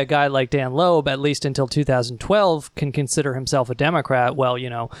why a guy like Dan Loeb, at least until 2012, can consider himself a Democrat, while,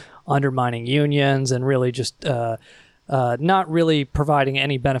 you know, undermining unions and really just not really providing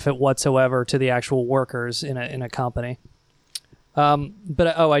any benefit whatsoever to the actual workers in a company.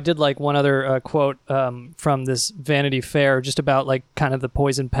 But I did like one other quote from this Vanity Fair just about like kind of the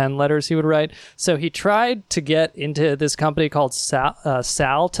poison pen letters he would write. So he tried to get into this company called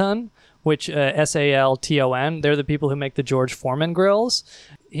Salton, which Salton. They're the people who make the George Foreman grills.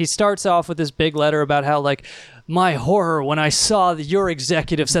 He starts off with this big letter about how, like, my horror when I saw your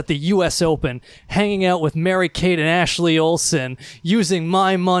executives at the U.S. Open hanging out with Mary Kate and Ashley Olsen, using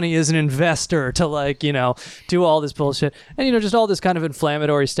my money as an investor to, like, you know, do all this bullshit. And, you know, just all this kind of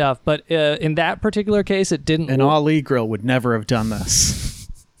inflammatory stuff. But in that particular case, it didn't. An Ali grill would never have done this.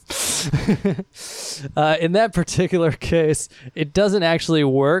 In that particular case, it doesn't actually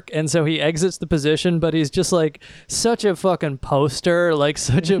work, and so he exits the position, but he's just like such a fucking poster, like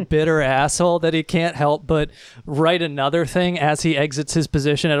such a bitter asshole that he can't help but write another thing as he exits his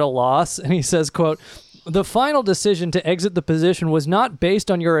position at a loss. And he says, quote, "The final decision to exit the position was not based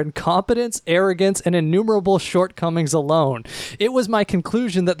on your incompetence, arrogance, and innumerable shortcomings alone. It was my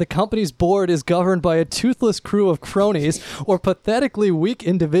conclusion that the company's board is governed by a toothless crew of cronies or pathetically weak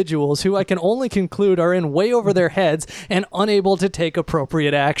individuals who I can only conclude are in way over their heads and unable to take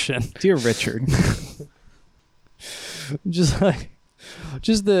appropriate action." Dear Richard. Just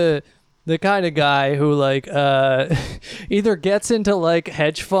the kind of guy who like either gets into like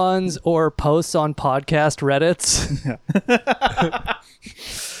hedge funds or posts on podcast Reddits.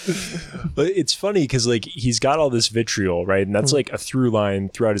 But it's funny because like he's got all this vitriol, right? And that's like a through line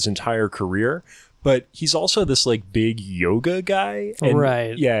throughout his entire career. But he's also this like big yoga guy. And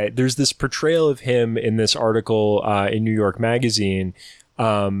right. Yeah, there's this portrayal of him in this article in New York Magazine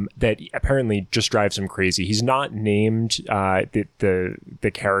that apparently just drives him crazy. He's not named.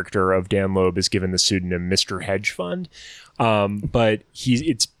 The character of Dan Loeb is given the pseudonym Mr. Hedge Fund, but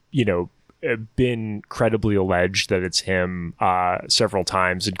it's been credibly alleged that it's him several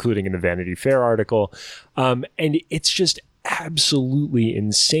times, including in the Vanity Fair article, and it's just absolutely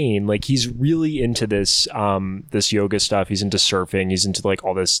insane. Like he's really into this this yoga stuff. He's into surfing. He's into like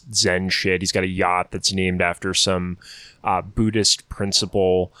all this Zen shit. He's got a yacht that's named after some Buddhist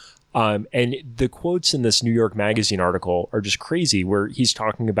principle. And the quotes in this New York Magazine article are just crazy, where he's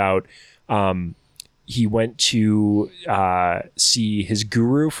talking about he went to see his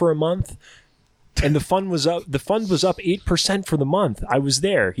guru for a month, and the fund was up 8% for the month. I was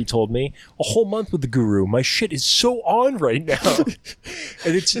there, he told me. A whole month with the guru. My shit is so on right now.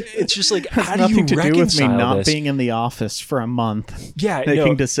 And it's just like, how do you nothing to do with me not this? being in the office for a month. Yeah,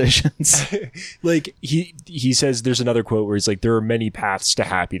 making decisions. Like he says, there's another quote where he's like, there are many paths to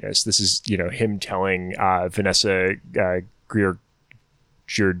happiness. This is, him telling Vanessa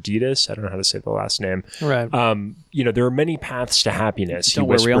Giorditas, I don't know how to say the last name. Right. There are many paths to happiness. Don't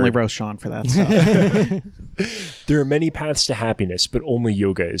worry, we only roast Sean for that stuff. There are many paths to happiness, but only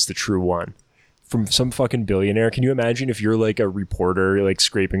yoga is the true one. From some fucking billionaire. Can you imagine if you're like a reporter, like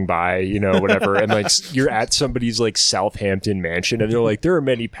scraping by, whatever, and like you're at somebody's like Southampton mansion, and they're like, there are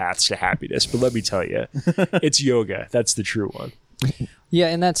many paths to happiness, but let me tell you, it's yoga. That's the true one. Yeah,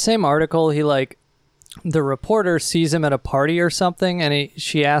 in that same article, he like, the reporter sees him at a party or something, and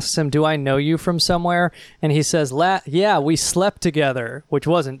she asks him, "Do I know you from somewhere?" And he says, "Yeah, we slept together," which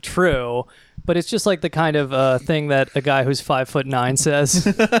wasn't true, but it's just like the kind of thing that a guy who's 5'9" says.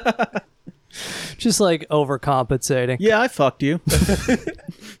 Just like overcompensating. Yeah, I fucked you.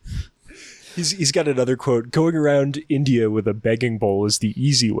 He's got another quote: "Going around India with a begging bowl is the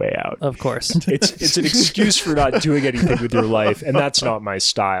easy way out." Of course. It's an excuse for not doing anything with your life, and that's not my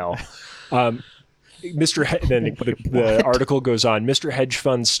style. Then the article goes on. Mr. Hedge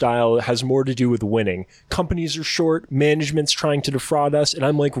Fund's style has more to do with winning. Companies are short, management's trying to defraud us, and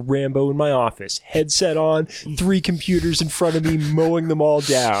I'm like Rambo in my office, headset on, 3 computers in front of me, mowing them all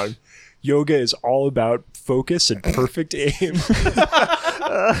down. Yoga is all about focus and perfect aim.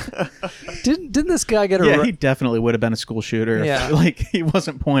 Didn't this guy get Yeah, he definitely would have been a school shooter. Yeah. If, like, he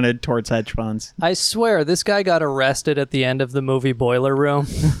wasn't pointed towards hedge funds. I swear, this guy got arrested at the end of the movie Boiler Room.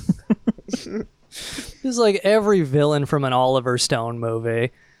 This is like every villain from an Oliver Stone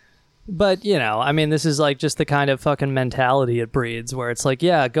movie. But, you know, I mean, this is like just the kind of fucking mentality it breeds where it's like,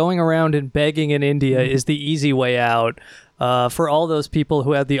 yeah, going around and begging in India is the easy way out for all those people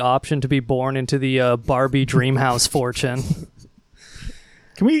who had the option to be born into the Barbie Dreamhouse fortune.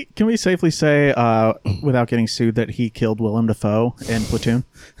 Can we safely say, without getting sued, that he killed Willem Dafoe in Platoon?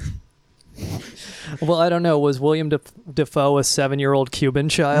 Well, I don't know. Was William Dafoe a 7-year-old Cuban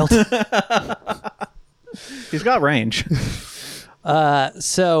child? He's got range.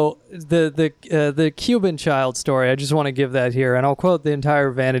 So the Cuban child story, I just want to give that here, and I'll quote the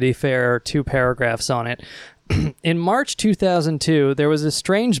entire Vanity Fair 2 paragraphs on it. In March 2002, there was a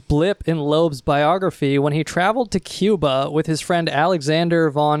strange blip in Loeb's biography when he traveled to Cuba with his friend Alexander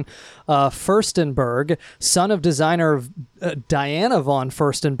von Furstenberg, son of designer Diana von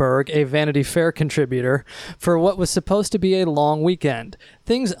Furstenberg, a Vanity Fair contributor, for what was supposed to be a long weekend.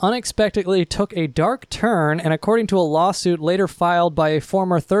 Things unexpectedly took a dark turn, and according to a lawsuit later filed by a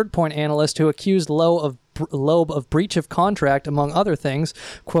former Third Point analyst who accused Loeb of breach of contract, among other things,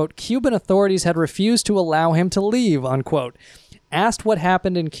 quote, Cuban authorities had refused to allow him to leave, unquote. Asked what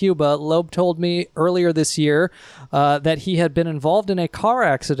happened in Cuba, Loeb told me earlier this year that he had been involved in a car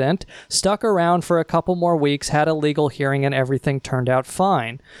accident, stuck around for a couple more weeks, had a legal hearing, and everything turned out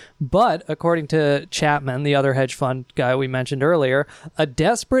fine. But, according to Chapman, the other hedge fund guy we mentioned earlier, a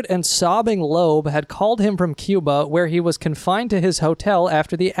desperate and sobbing Loeb had called him from Cuba, where he was confined to his hotel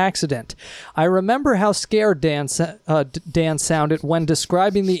after the accident. I remember how scared Dan sounded when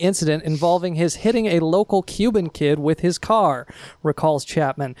describing the incident involving his hitting a local Cuban kid with his car, recalls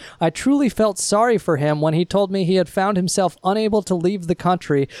Chapman. I truly felt sorry for him when he told me he had found himself unable to leave the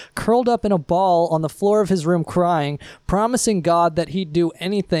country, curled up in a ball on the floor of his room crying, promising God that he'd do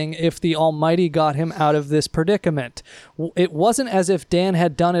anything if the Almighty got him out of this predicament. It wasn't as if Dan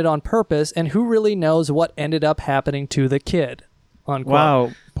had done it on purpose, and who really knows what ended up happening to the kid. Unquote.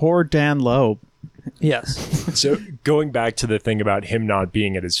 Wow, poor Dan Loeb. Yes. So going back to the thing about him not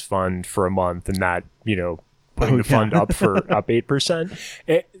being at his fund for a month and that, you know, putting the fund up 8%.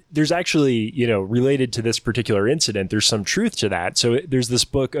 There's actually, you know, related to this particular incident, there's some truth to that. So there's this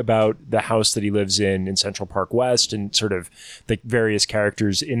book about the house that he lives in Central Park West and sort of the various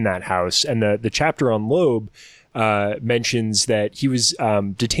characters in that house. And the chapter on Loeb mentions that he was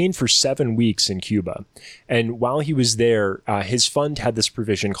detained for 7 weeks in Cuba. And while he was there, his fund had this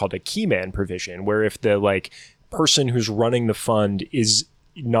provision called a keyman provision, where if the person who's running the fund is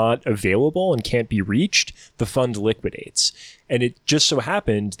not available and can't be reached, the fund liquidates. And it just so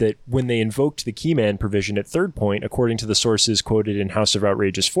happened that when they invoked the keyman provision at Third Point, according to the sources quoted in House of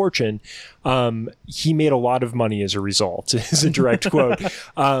Outrageous Fortune, he made a lot of money as a result, is a direct quote.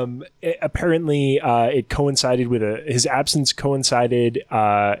 Apparently, it coincided with his absence coincided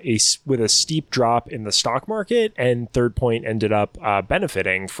with a steep drop in the stock market, and Third Point ended up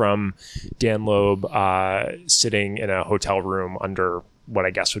benefiting from Dan Loeb sitting in a hotel room under what I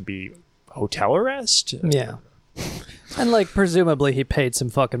guess would be hotel arrest. Yeah. And presumably he paid some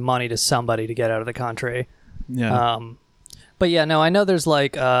fucking money to somebody to get out of the country. Yeah. But yeah, no, I know there's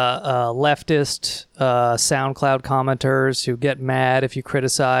leftist SoundCloud commenters who get mad if you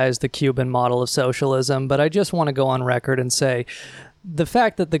criticize the Cuban model of socialism, but I just want to go on record and say the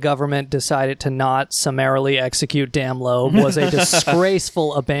fact that the government decided to not summarily execute Dan Loeb was a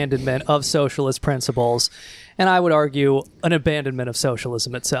disgraceful abandonment of socialist principles, and I would argue an abandonment of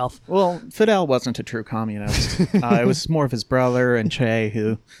socialism itself. Well, Fidel wasn't a true communist. It was more of his brother and Che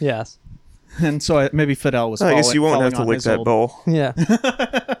who... Yes. And so maybe Fidel was I guess you won't have to lick that bowl. Yeah.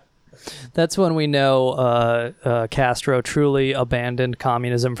 That's when we know Castro truly abandoned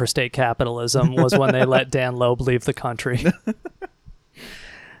communism for state capitalism, was when they let Dan Loeb leave the country.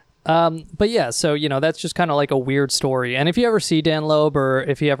 But yeah, so, you know, that's just kind of like a weird story. And if you ever see Dan Loeb or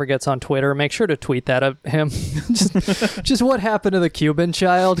if he ever gets on Twitter, make sure to tweet that at him. just what happened to the Cuban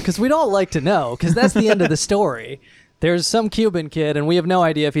child? Because we'd all like to know, because that's the end of the story. There's some Cuban kid, and we have no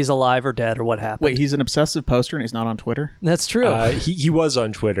idea if he's alive or dead or what happened. Wait, he's an obsessive poster and he's not on Twitter? That's true. He was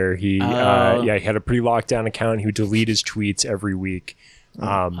on Twitter. He he had a pretty locked down account. He would delete his tweets every week.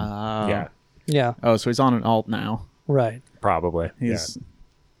 Yeah, yeah, Oh, so he's on an alt now. right. probably. He's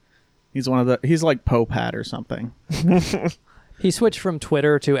one of the. He's like Pope Hat or something. He switched from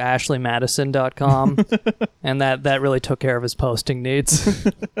Twitter to ashleymadison.com, and that really took care of his posting needs.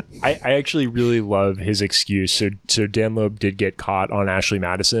 I actually really love his excuse. So Dan Loeb did get caught on Ashley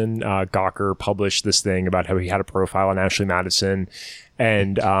Madison. Gawker published this thing about how he had a profile on Ashley Madison,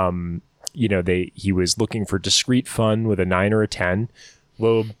 and he was looking for discreet fun with a 9 or a 10.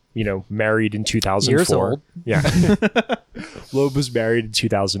 Loeb, married in 2004. Years old. Yeah. Loeb was married in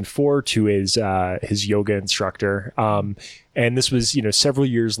 2004 to his yoga instructor. And this was, several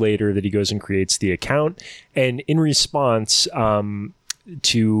years later that he goes and creates the account. And in response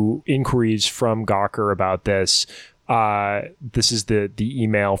to inquiries from Gawker about this, this is the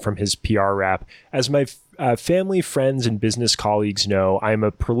email from his PR rep. As my family, friends, and business colleagues know, I'm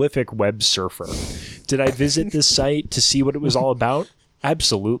a prolific web surfer. Did I visit this site to see what it was all about?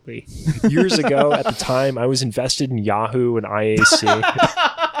 Absolutely. Years ago, at the time, I was invested in Yahoo and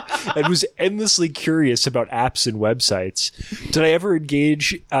IAC and was endlessly curious about apps and websites. Did I ever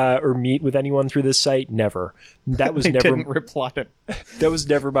engage or meet with anyone through this site? Never. That was never Didn't reply to. That was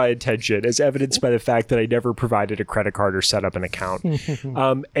never my intention, as evidenced by the fact that I never provided a credit card or set up an account.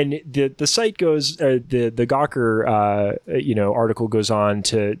 And the site goes, the Gawker article goes on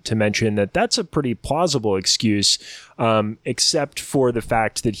to mention that that's a pretty plausible excuse, except for the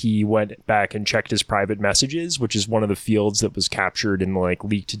fact that he went back and checked his private messages, which is one of the fields that was captured in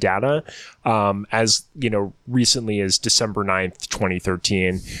leaked data, as recently as December 9th,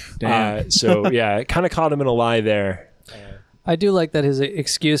 2013. So yeah, it kind of caught him in a lie there. I do like that his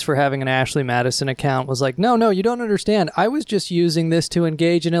excuse for having an Ashley Madison account was like, no, you don't understand. I was just using this to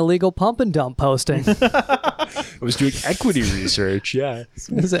engage in illegal pump and dump posting. I was doing equity research, yeah.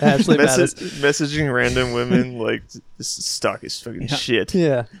 It's Ashley Madison. Messaging random women like this stock is fucking shit.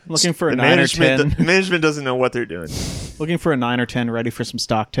 Yeah. Looking for a The 9 or 10. management doesn't know what they're doing. Looking for a 9 or 10 ready for some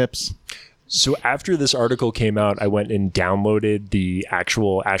stock tips. So after this article came out, I went and downloaded the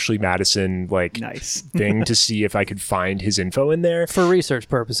actual Ashley Madison Nice. thing to see if I could find his info in there. For research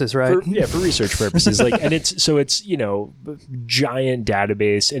purposes, right? For research purposes. And it's giant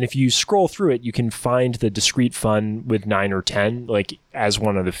database. And if you scroll through it, you can find the discrete fun with 9 or 10, as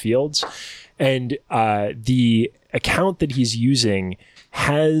one of the fields. And the account that he's using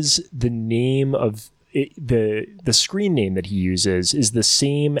has the name of the screen name that he uses is the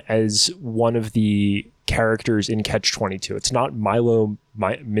same as one of the characters in Catch-22. It's not Milo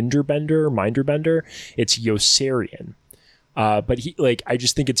Minderbender. It's Yossarian. But he I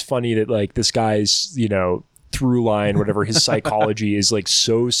just think it's funny that this guy's through line, whatever, his psychology is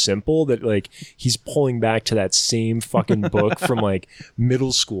so simple that he's pulling back to that same fucking book from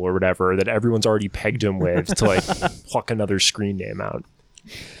middle school or whatever that everyone's already pegged him with to pluck another screen name out.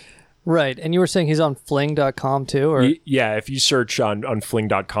 Right. And you were saying he's on fling.com too? Or Yeah, if you search on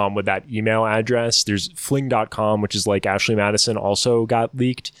fling.com with that email address, there's fling.com, which is Ashley Madison, also got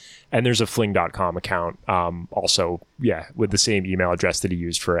leaked. And there's a fling.com account also, with the same email address that he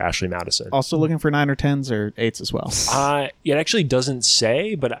used for Ashley Madison. Also looking for 9 or 10s or 8s as well. It actually doesn't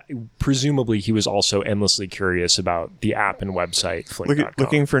say, but presumably he was also endlessly curious about the app and website fling.com.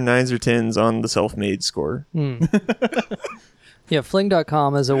 Looking for 9s or 10s on the self-made score. Yeah,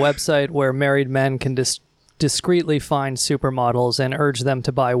 fling.com is a website where married men can discreetly find supermodels and urge them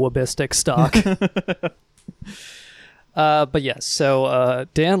to buy Wabistic stock. But yes, so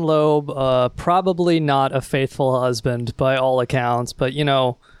Dan Loeb, probably not a faithful husband by all accounts, but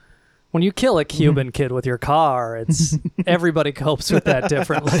when you kill a Cuban kid with your car, it's everybody copes with that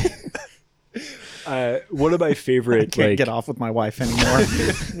differently. One of my favorite... I can't get off with my wife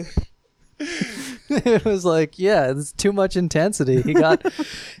anymore. It was it's too much intensity. He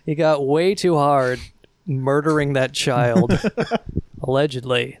got way too hard murdering that child.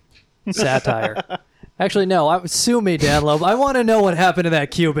 Allegedly. Satire. Actually, no. Sue me, Dan Loeb. I want to know what happened to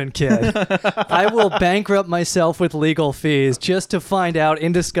that Cuban kid. I will bankrupt myself with legal fees just to find out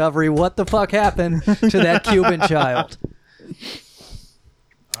in discovery what the fuck happened to that Cuban child.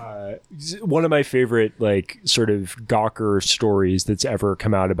 One of my favorite sort of Gawker stories that's ever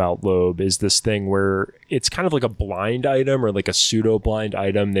come out about Loeb is this thing where it's kind of like a blind item or a pseudo blind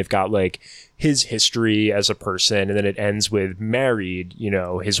item. They've got his history as a person, and then it ends with married,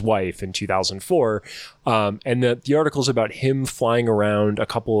 his wife in 2004. And the article's about him flying around a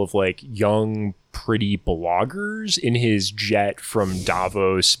couple of young pretty bloggers in his jet from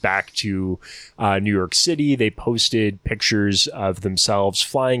Davos back to New York City. They posted pictures of themselves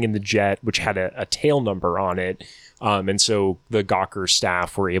flying in the jet, which had a tail number on it. And so the Gawker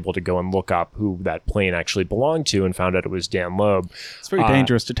staff were able to go and look up who that plane actually belonged to and found out it was Dan Loeb. It's very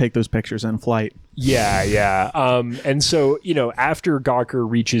dangerous to take those pictures in flight. Yeah. And so, after Gawker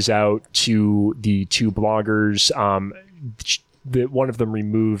reaches out to the two bloggers, one of them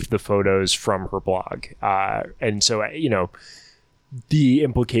removed the photos from her blog. And so, the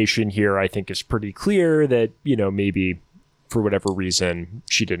implication here, I think, is pretty clear that, maybe for whatever reason,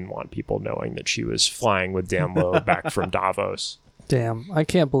 she didn't want people knowing that she was flying with Dan Loeb back from Davos. Damn, I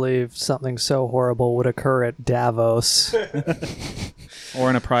can't believe something so horrible would occur at Davos. Or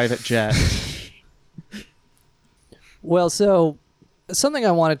in a private jet. Well, so something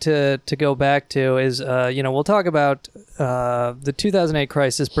I wanted to go back to is, we'll talk about the 2008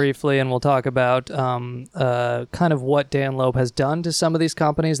 crisis briefly, and we'll talk about kind of what Dan Loeb has done to some of these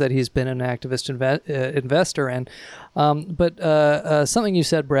companies that he's been an activist investor in. But something you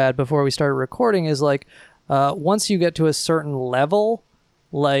said, Brad, before we started recording is like, once you get to a certain level,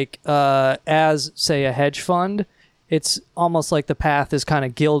 like as, say, a hedge fund, it's almost like the path is kind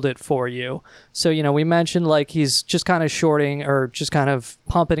of gilded for you. So, we mentioned like he's just kind of shorting or just kind of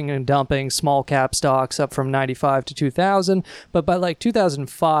pumping and dumping small cap stocks up from 95 to 2000. But by like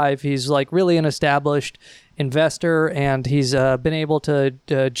 2005, he's like really an established investor, and he's been able to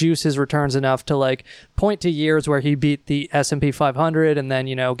juice his returns enough to like point to years where he beat the S&P 500 and then,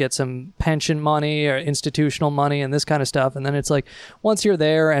 get some pension money or institutional money and this kind of stuff. And then it's like, once you're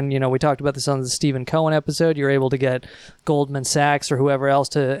there, and, we talked about this on the Stephen Cohen episode, you're able to get Goldman Sachs or whoever else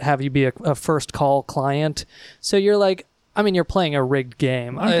to have you be a first call client. So you're like, you're playing a rigged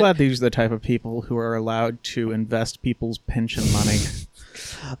game. I'm glad these are the type of people who are allowed to invest people's pension money.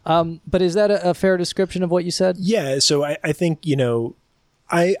 But is that a fair description of what you said? Yeah. So I think,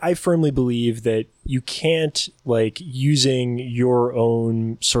 I firmly believe that you can't, like, using your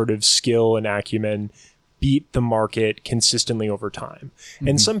own sort of skill and acumen, beat the market consistently over time. Mm-hmm.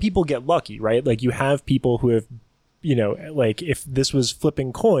 And some people get lucky, right? Like, you have people who have, like, if this was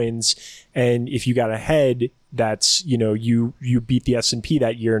flipping coins and if you got ahead, that's, you beat the S&P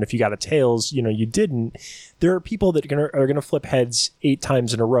that year. And if you got a tails, you didn't. There are people that are going to flip heads 8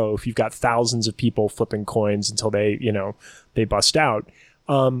 times in a row if you've got thousands of people flipping coins until they, they bust out.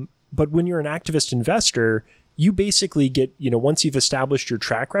 But when you're an activist investor, you basically get, once you've established your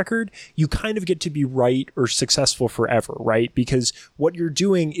track record, you kind of get to be right or successful forever, right? Because what you're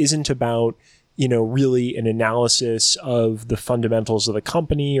doing isn't about, really an analysis of the fundamentals of the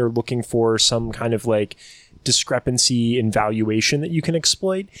company or looking for some kind of like discrepancy in valuation that you can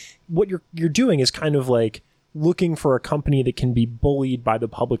exploit. What you're doing is kind of like looking for a company that can be bullied by the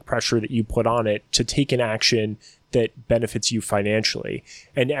public pressure that you put on it to take an action that benefits you financially.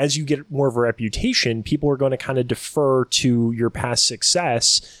 And as you get more of a reputation, people are going to kind of defer to your past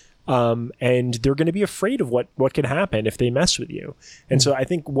success, and they're going to be afraid of what can happen if they mess with you. And so I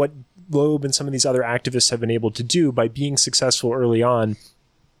think what Loeb and some of these other activists have been able to do by being successful early on,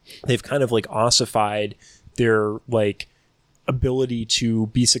 they've kind of like ossified their like ability to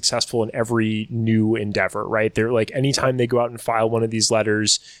be successful in every new endeavor, right? They're like, anytime they go out and file one of these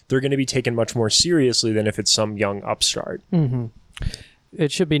letters, they're going to be taken much more seriously than if it's some young upstart. Mm-hmm.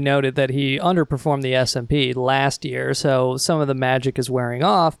 It should be noted that he underperformed the S&P last year, so some of the magic is wearing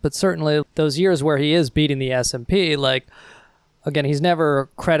off, but certainly those years where he is beating the S&P, like, again, he's never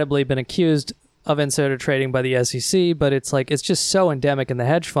credibly been accused of insider trading by the SEC, but it's like, it's just so endemic in the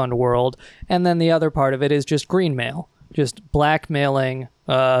hedge fund world. And then the other part of it is just greenmail, just blackmailing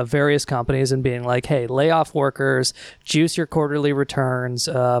various companies and being like, hey, lay off workers, juice your quarterly returns,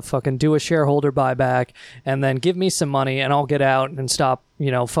 fucking do a shareholder buyback, and then give me some money and I'll get out and stop,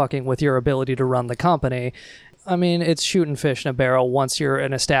 fucking with your ability to run the company. It's shooting fish in a barrel once you're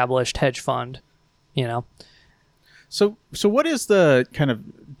an established hedge fund, So what is the kind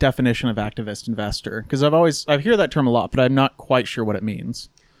of definition of activist investor? Because I hear that term a lot, but I'm not quite sure what it means.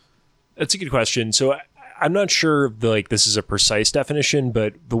 That's a good question. So I'm not sure this is a precise definition,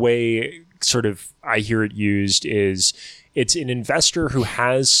 but the way sort of I hear it used is it's an investor who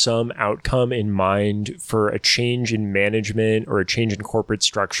has some outcome in mind for a change in management or a change in corporate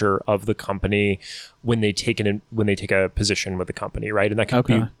structure of the company when they take a position with the company, right? And that could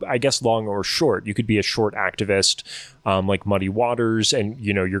be, I guess, long or short. You could be a short activist, like Muddy Waters, and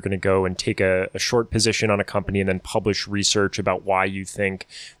you're going to go and take a short position on a company and then publish research about why you think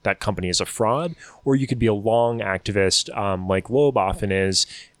that company is a fraud. Or you could be a long activist, like Loeb often is,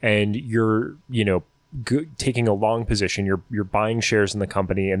 and you're taking a long position, you're buying shares in the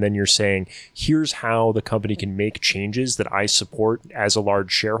company, and then you're saying, here's how the company can make changes that I support as a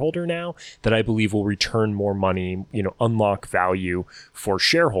large shareholder now that I believe will return more money, unlock value for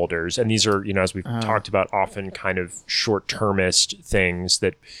shareholders. And these are, as we've talked about, often kind of short-termist things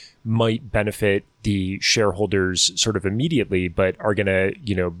that might benefit the shareholders sort of immediately, but are going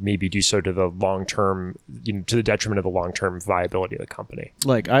to, maybe do so to the long-term, to the detriment of the long-term viability of the company.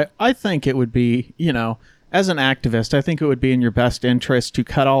 Like, I think it would be, as an activist, I think it would be in your best interest to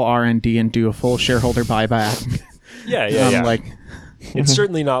cut all R&D and do a full shareholder buyback. Yeah. Like, it's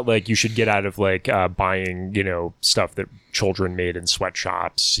certainly not like you should get out of like buying, stuff that children made in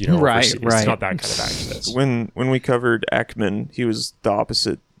sweatshops. Right. It's not that kind of activist. When we covered Ackman, he was the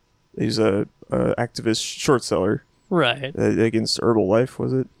opposite. He's a activist short seller, Right. Against Herbalife,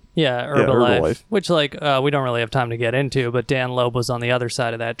 was it? Yeah, Herbalife. Which, like, we don't really have time to get into, but Dan Loeb was on the other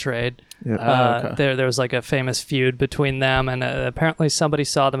side of that trade. Yeah. Okay. There was like a famous feud between them, and apparently somebody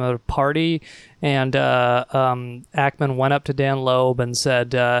saw them at a party, and Ackman went up to Dan Loeb and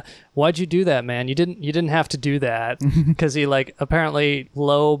said, "Why'd you do that, man? You didn't have to do that." Because he, like, apparently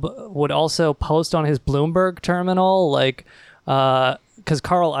Loeb would also post on his Bloomberg terminal, like, because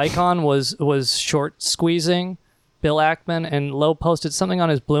Carl Icahn was short squeezing Bill Ackman, and Loeb posted something on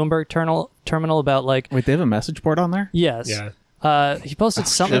his Bloomberg terminal about, like... Wait, they have a message board on there? Yes. Yeah. He posted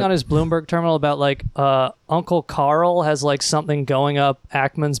something on his Bloomberg terminal about, like, Uncle Carl has, like, something going up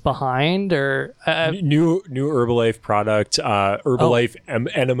Ackman's behind, or... New Herbalife product, Herbalife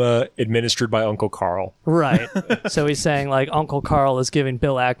enema administered by Uncle Carl. Right. So he's saying, like, Uncle Carl is giving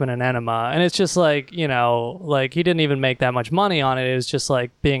Bill Ackman an enema. And it's just like, like, he didn't even make that much money on it. It was just like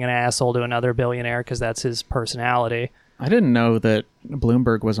being an asshole to another billionaire because that's his personality. I didn't know that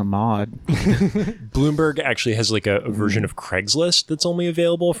Bloomberg was a mod. Bloomberg actually has like a version of Craigslist that's only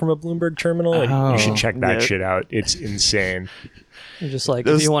available from a Bloomberg terminal. And you should check that shit out. It's insane. You're just like,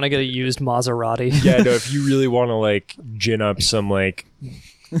 if you want to get a used Maserati. Yeah, no, if you really want to like gin up some like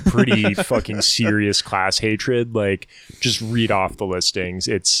pretty fucking serious class hatred, like just read off the listings.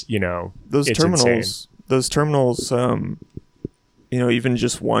 It's, those it's terminals, insane. those terminals, even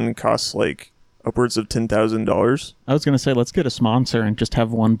just one costs like upwards of $10,000. I was going to say, let's get a sponsor and just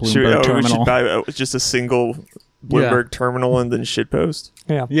have one Bloomberg We terminal. should buy just a single Bloomberg terminal and then shitpost.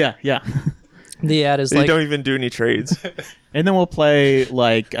 Yeah. Yeah. The ad is They like... don't even do any trades. And then we'll play,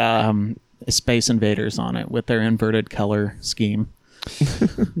 like, Space Invaders on it with their inverted color scheme.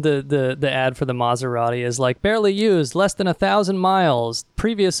 The ad for the Maserati is like, barely used, less than 1,000 miles.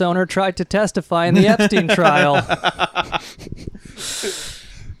 Previous owner tried to testify in the Epstein trial.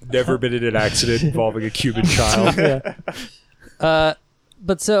 Never been in an accident involving a Cuban child.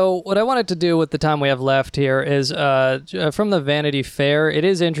 But so what I wanted to do with the time we have left here is from the Vanity Fair, it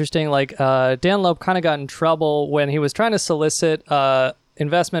is interesting, like Dan Loeb kind of got in trouble when he was trying to solicit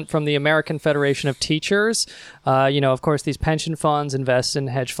investment from the American Federation of Teachers. Of course, these pension funds invest in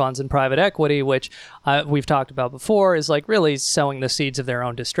hedge funds and private equity, which we've talked about before, is like really sowing the seeds of their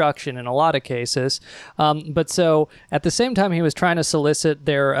own destruction in a lot of cases. But so at the same time, he was trying to solicit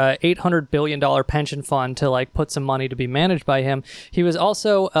their $800 billion pension fund to like put some money to be managed by him. He was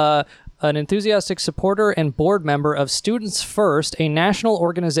also an enthusiastic supporter and board member of Students First, a national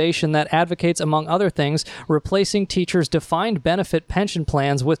organization that advocates, among other things, replacing teachers' defined benefit pension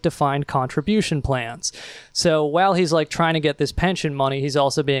plans with defined contribution plans. So while he's like trying to get this pension money, he's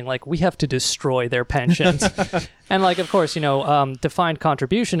also being like, we have to destroy their pensions. And like, of course, defined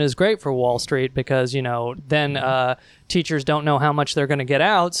contribution is great for Wall Street because, then teachers don't know how much they're going to get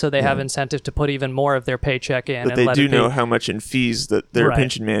out, so they have incentive to put even more of their paycheck in. But they do know how much in fees that their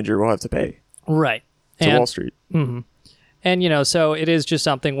pension manager will have to pay. Right. To Wall Street. Mm-hmm. And, so it is just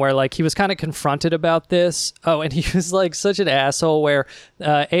something where, like, he was kind of confronted about this. Oh, and he was, like, such an asshole where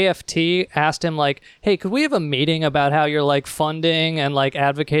AFT asked him, like, hey, could we have a meeting about how you're, like, funding and, like,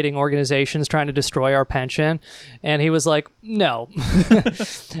 advocating organizations trying to destroy our pension? And he was like, no.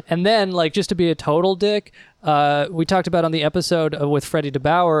 And then, like, just to be a total dick, we talked about on the episode with Freddie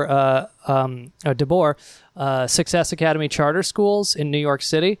DeBoer, Success Academy Charter Schools in New York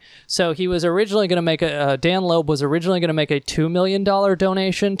City. So he was originally going to make Dan Loeb was originally going to make a $2 million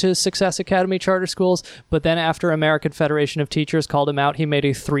donation to Success Academy Charter Schools, but then after American Federation of Teachers called him out, he made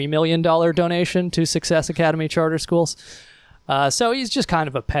a $3 million donation to Success Academy Charter Schools. So he's just kind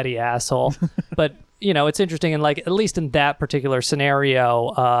of a petty asshole. But it's interesting, and like at least in that particular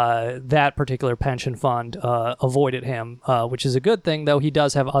scenario, that particular pension fund avoided him, which is a good thing. Though he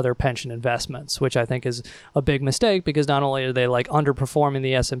does have other pension investments, which I think is a big mistake because not only are they like underperforming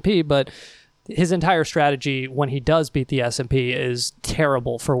the S&P, but his entire strategy when he does beat the S&P is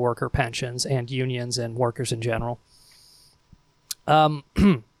terrible for worker pensions and unions and workers in general.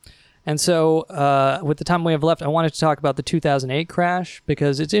 And so with the time we have left, I wanted to talk about the 2008 crash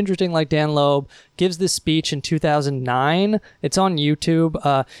because it's interesting. Like Dan Loeb gives this speech in 2009. It's on YouTube.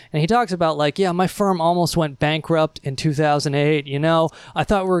 And he talks about like, yeah, my firm almost went bankrupt in 2008. You know, I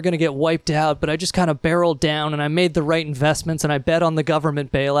thought we were going to get wiped out, but I just kind of barreled down and I made the right investments and I bet on the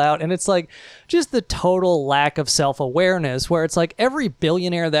government bailout. And it's like just the total lack of self-awareness where it's like every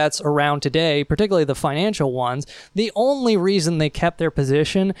billionaire that's around today, particularly the financial ones, the only reason they kept their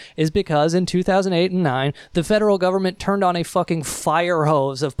position is because in 2008 and 9, the federal government turned on a fucking fire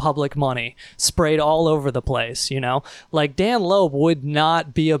hose of public money, sprayed all over the place, you know? Like Dan Loeb would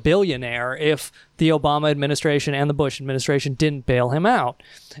not be a billionaire if the Obama administration and the Bush administration didn't bail him out.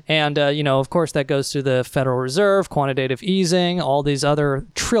 And, you know, of course, that goes to the Federal Reserve, quantitative easing, all these other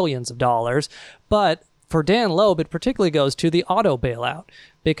trillions of dollars. But for Dan Loeb, it particularly goes to the auto bailout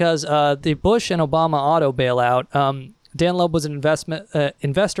because the Bush and Obama auto bailout, Dan Loeb was an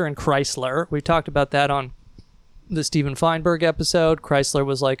investor in Chrysler. We talked about that on the Steven Feinberg episode. Chrysler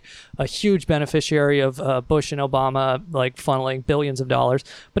was like a huge beneficiary of Bush and Obama, like funneling billions of dollars.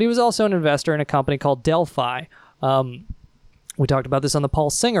 But he was also an investor in a company called Delphi. We talked about this on the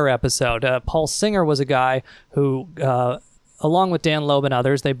Paul Singer episode. Paul Singer was a guy who, along with Dan Loeb and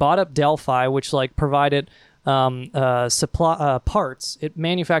others, they bought up Delphi, which like provided supply parts. It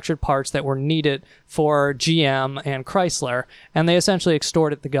manufactured parts that were needed for GM and Chrysler, and they essentially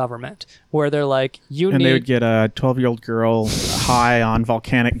extorted the government, where they're like, they would get a 12-year-old girl high on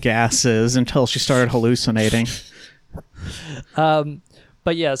volcanic gases until she started hallucinating.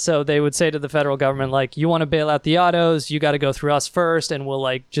 But yeah, so they would say to the federal government, like, you want to bail out the autos, you got to go through us first, and we'll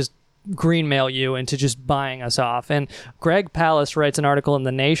like just greenmail you into just buying us off. And Greg Palast writes an article in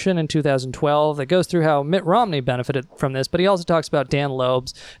The Nation in 2012 that goes through how Mitt Romney benefited from this, but he also talks about Dan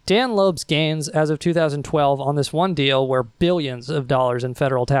Loeb's gains as of 2012 on this one deal where billions of dollars in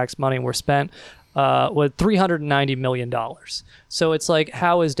federal tax money were spent with $390 million. So it's like,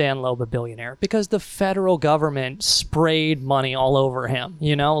 how is Dan Loeb a billionaire? Because the federal government sprayed money all over him,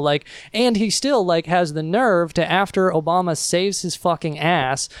 you know, like, and he still like has the nerve to, after Obama saves his fucking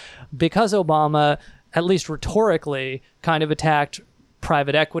ass, because Obama, at least rhetorically, kind of attacked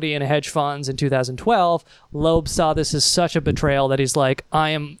private equity and hedge funds in 2012, Loeb saw this as such a betrayal that he's like,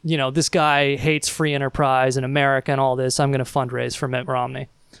 I am, you know, this guy hates free enterprise and America and all this. I'm going to fundraise for Mitt Romney.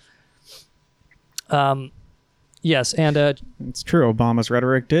 Yes, and it's true. Obama's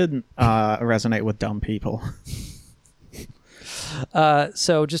rhetoric did resonate with dumb people.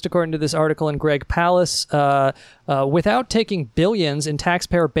 So just according to this article in Greg Palast, without taking billions in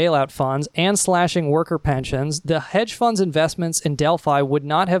taxpayer bailout funds and slashing worker pensions, the hedge fund's investments in Delphi would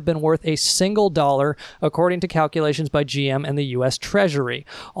not have been worth a single dollar, according to calculations by GM and the U.S. Treasury.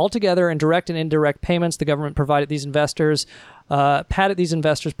 Altogether, in direct and indirect payments, the government provided these investors, padded these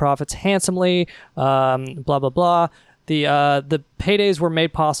investors' profits handsomely, blah, blah, blah. The paydays were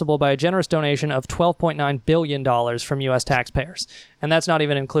made possible by a generous donation of $12.9 billion from U.S. taxpayers. And that's not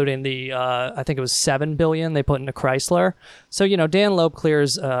even including the, I think it was $7 billion they put into Chrysler. So, you know, Dan Loeb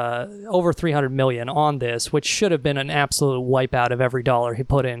clears over $300 million on this, which should have been an absolute wipeout of every dollar he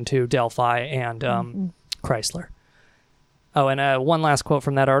put into Delphi and Chrysler. Oh, and one last quote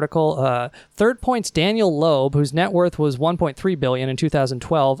from that article. Third Point's Daniel Loeb, whose net worth was $1.3 billion in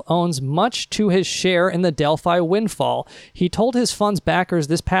 2012, owns much to his share in the Delphi windfall. He told his fund's backers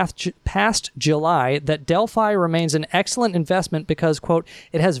this past July that Delphi remains an excellent investment because, quote,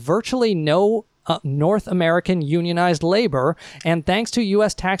 it has virtually no North American unionized labor, and thanks to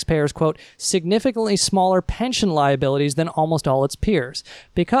U.S. taxpayers, quote, significantly smaller pension liabilities than almost all its peers.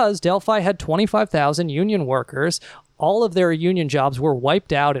 Because Delphi had 25,000 union workers, all of their union jobs were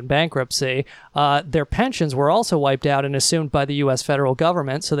wiped out in bankruptcy. Their pensions were also wiped out and assumed by the U.S. federal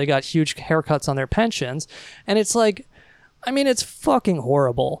government, so they got huge haircuts on their pensions. And it's like, I mean, it's fucking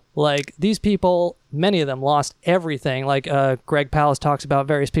horrible. Like, these people, many of them lost everything. Like, Greg Palast talks about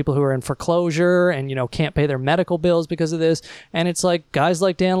various people who are in foreclosure and, you know, can't pay their medical bills because of this. And it's like, guys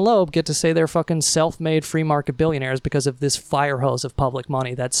like Dan Loeb get to say they're fucking self-made free market billionaires because of this fire hose of public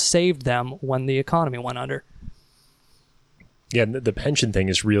money that saved them when the economy went under. Yeah, the pension thing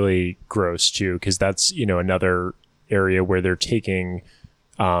is really gross too, because that's, you know, another area where they're taking,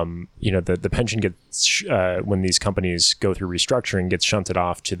 you know, the pension when these companies go through restructuring, gets shunted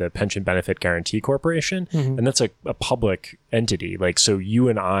off to the Pension Benefit Guarantee Corporation, and that's a public entity. Like, so you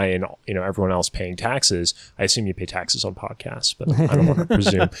and I and everyone else paying taxes. I assume you pay taxes on podcasts, but I don't want to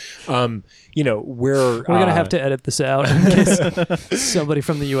presume. We're gonna have to edit this out in case somebody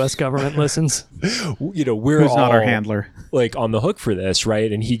from the U.S. government listens. We're Who's all not our handler, like on the hook for this,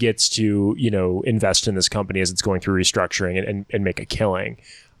 right? And he gets to invest in this company as it's going through restructuring and make a killing.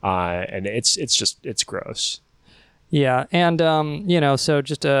 And it's gross. Yeah, and so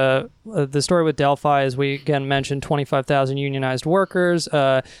just the story with Delphi, as we again mentioned, 25,000 unionized workers.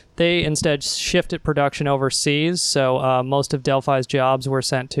 They instead shifted production overseas, so most of Delphi's jobs were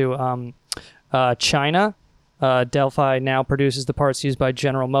sent to China. Delphi now produces the parts used by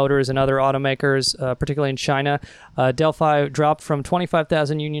General Motors and other automakers, particularly in China. Delphi dropped from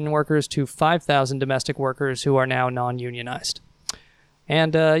 25,000 union workers to 5,000 domestic workers who are now non-unionized.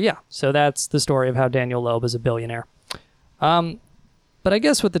 And so that's the story of how Daniel Loeb is a billionaire. But I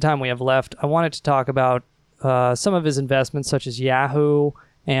guess with the time we have left, I wanted to talk about some of his investments, such as Yahoo,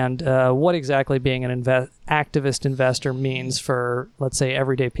 and what exactly being an activist investor means for, let's say,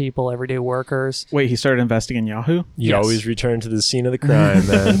 everyday people, everyday workers. Wait, he started investing in Yahoo? You always return to the scene of the crime,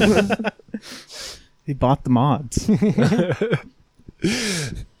 man. He bought the mods.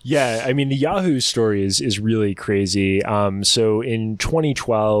 Yeah, I mean, the Yahoo story is really crazy. So in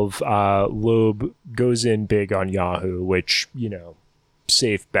 2012, Loeb goes in big on Yahoo, which,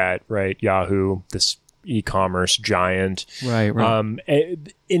 safe bet, right? Yahoo, this e-commerce giant. Right.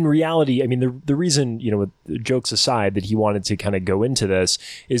 In reality, I mean, the reason, jokes aside, that he wanted to kind of go into this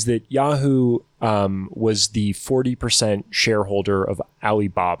is that Yahoo was the 40% shareholder of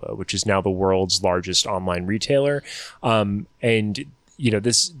Alibaba, which is now the world's largest online retailer. And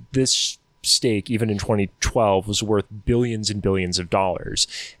this stake, even in 2012, was worth billions and billions of dollars.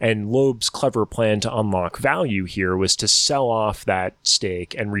 And Loeb's clever plan to unlock value here was to sell off that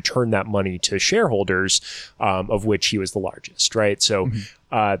stake and return that money to shareholders, of which he was the largest, right? So,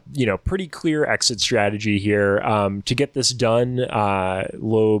 pretty clear exit strategy here. To get this done,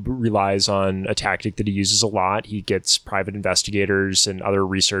 Loeb relies on a tactic that he uses a lot. He gets private investigators and other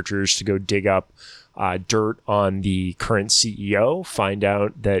researchers to go dig up dirt on the current CEO, find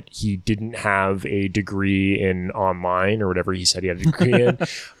out that he didn't have a degree in online or whatever he said he had a degree in,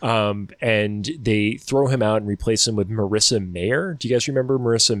 and they throw him out and replace him with Marissa Mayer. Do you guys remember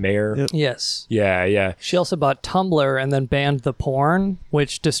Marissa Mayer? Yep. Yes. Yeah. She also bought Tumblr and then banned the porn,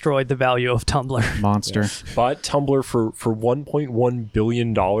 which destroyed the value of Tumblr. Monster. Yeah. Bought Tumblr for $1.1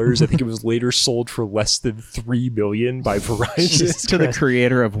 billion. I think it was later sold for less than $3 billion by Verizon. To the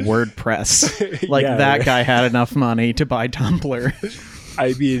creator of WordPress. That guy had enough money to buy Tumblr.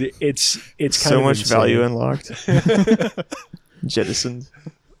 I mean, it's kind so of much insane. value unlocked. Jettisoned.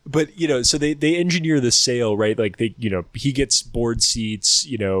 But, so they engineer the sale, right? Like he gets board seats,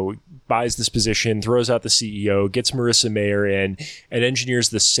 buys this position, throws out the CEO, gets Marissa Mayer in, and engineers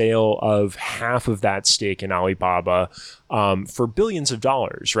the sale of half of that stake in Alibaba for billions of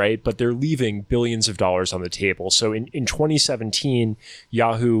dollars, right? But they're leaving billions of dollars on the table. So in 2017,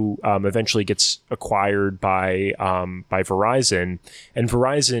 Yahoo eventually gets acquired by Verizon, and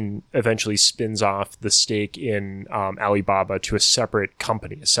Verizon eventually spins off the stake in Alibaba to a separate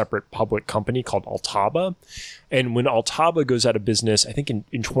company, a separate public company called Altaba. And when Altaba goes out of business, I think in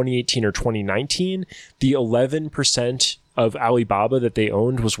 2018 or 2019, the 11% of Alibaba that they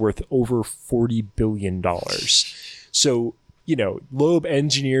owned was worth over $40 billion. So, Loeb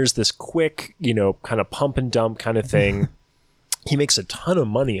engineers this quick, kind of pump and dump kind of thing. He makes a ton of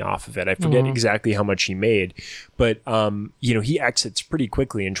money off of it. I forget exactly how much he made, but, he exits pretty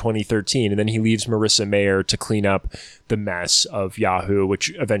quickly in 2013, and then he leaves Marissa Mayer to clean up the mess of Yahoo,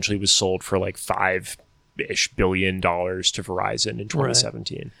 which eventually was sold for like $5-ish billion to Verizon in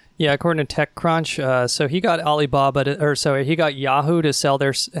 2017. Right. Yeah, according to TechCrunch, so he got he got Yahoo to sell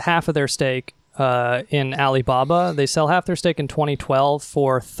half of their stake in Alibaba. They sell half their stake in 2012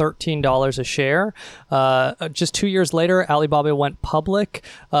 for $13 a share. Just 2 years later, Alibaba went public.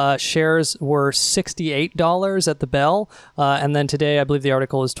 Shares were $68 at the bell. And then today, I believe the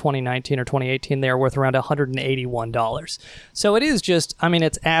article is 2019 or 2018, they are worth around $181. So it is just,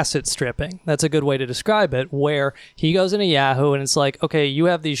 it's asset stripping. That's a good way to describe it, where he goes into Yahoo and it's like, okay, you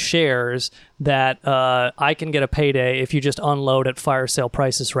have these shares that I can get a payday if you just unload at fire sale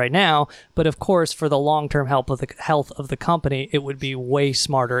prices right now. But of course, for the long-term health of the company, it would be way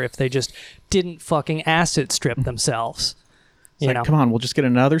smarter if they just didn't fucking asset strip themselves. Come on, we'll just get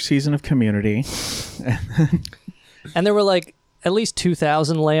another season of Community. And there were at least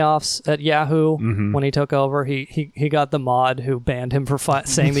 2,000 layoffs at Yahoo Mm-hmm. when he took over. He got the mod who banned him for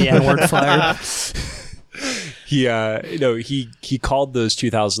saying the N-word fired. He called those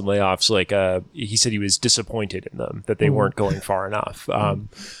 2,000 layoffs he said he was disappointed in them, that they weren't going far enough.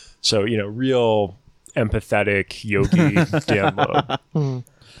 So real empathetic Yogi Dan Loeb.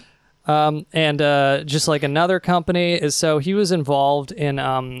 And just like another company is, so he was involved in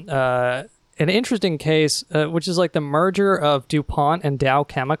an interesting case, which is like the merger of DuPont and Dow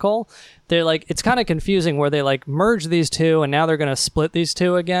Chemical. They're like, it's kind of confusing where they like merge these two and now they're going to split these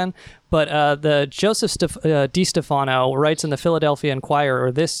two again. But the Joseph DiStefano writes in the Philadelphia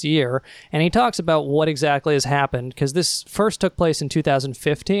Inquirer this year, and he talks about what exactly has happened, because this first took place in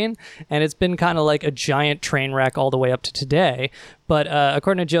 2015, and it's been kind of like a giant train wreck all the way up to today. But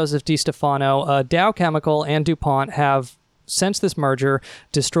according to Joseph DiStefano, Dow Chemical and DuPont have, since this merger,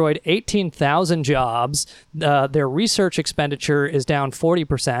 destroyed 18,000 jobs. Their research expenditure is down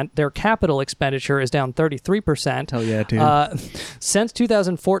 40%. Their capital expenditure is down 33%. Hell yeah, dude. Since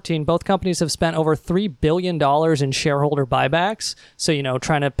 2014, both companies have spent over $3 billion in shareholder buybacks. So,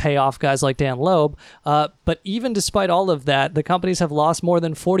 trying to pay off guys like Dan Loeb. But even despite all of that, the companies have lost more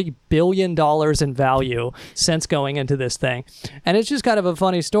than $40 billion in value since going into this thing. And it's just kind of a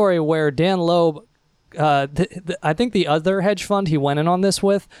funny story where Dan Loeb, I think the other hedge fund he went in on this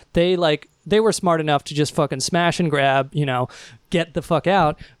with, they were smart enough to just fucking smash and grab, get the fuck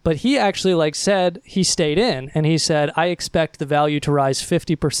out. But he actually said he stayed in, and he said, I expect the value to rise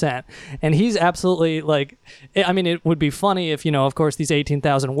 50%. And he's absolutely it would be funny if, of course, these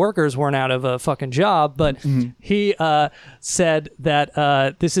 18,000 workers weren't out of a fucking job, but he said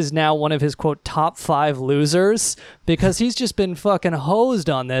that this is now one of his, quote, top 5 losers, because he's just been fucking hosed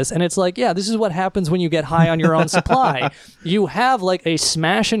on this. And it's like, yeah, this is what happens when you get high on your own supply. You have a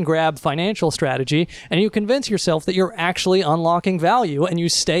smash and grab financial strategy, and you convince yourself that you're actually unlocking value, and you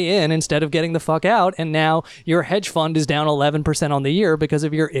stay in instead of getting the fuck out, and now your hedge fund is down 11% on the year because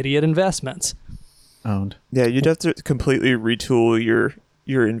of your idiot investments. Owned. Yeah, you'd have to completely retool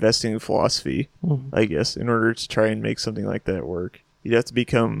your investing philosophy, I guess, in order to try and make something like that work. You'd have to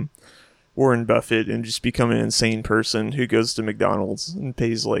become Warren Buffett and just become an insane person who goes to McDonald's and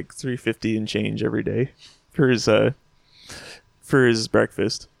pays $3.50 and change every day for his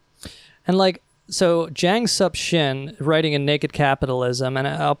breakfast. And so Jiang Sup Shin, writing in Naked Capitalism, and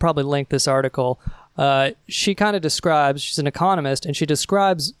I'll probably link this article, she kind of describes, she's an economist, and she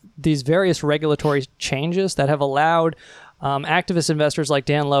describes these various regulatory changes that have allowed activist investors like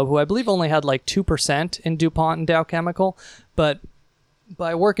Dan Loeb, who I believe only had 2% in DuPont and Dow Chemical, but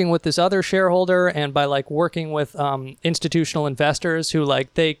by working with this other shareholder and by working with institutional investors who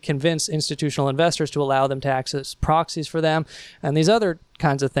they convince institutional investors to allow them to access proxies for them and these other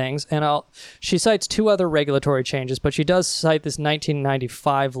kinds of things. And she cites 2 other regulatory changes, but she does cite this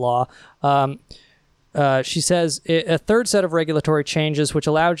 1995 law. She says a third set of regulatory changes which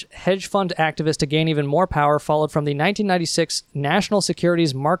allowed hedge fund activists to gain even more power followed from the 1996 National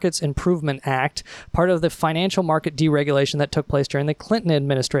Securities Markets Improvement Act, part of the financial market deregulation that took place during the Clinton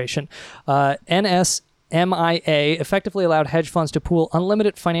administration. NSMIA effectively allowed hedge funds to pool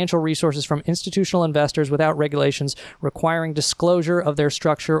unlimited financial resources from institutional investors without regulations requiring disclosure of their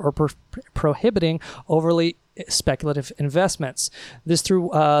structure or prohibiting overly speculative investments. This threw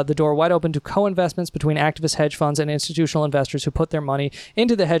the door wide open to co-investments between activist hedge funds and institutional investors who put their money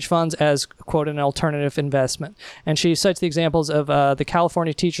into the hedge funds as, quote, an alternative investment. And she cites the examples of the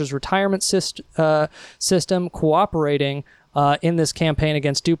California Teachers Retirement System cooperating in this campaign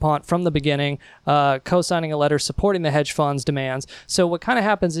against DuPont from the beginning, co-signing a letter supporting the hedge funds' demands. So what kind of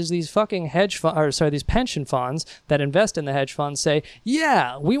happens is these fucking these pension funds that invest in the hedge funds say,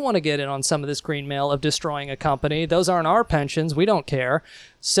 yeah, we want to get in on some of this green mail of destroying a company. Those aren't our pensions. We don't care.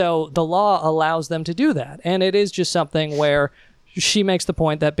 So the law allows them to do that. And it is just something where she makes the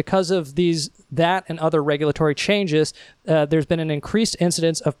point that because of that and other regulatory changes, there's been an increased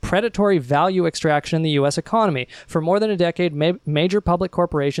incidence of predatory value extraction in the U.S. economy. For more than a decade, major public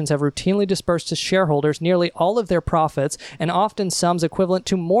corporations have routinely dispersed to shareholders nearly all of their profits, and often sums equivalent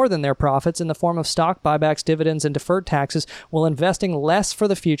to more than their profits in the form of stock buybacks, dividends, and deferred taxes, while investing less for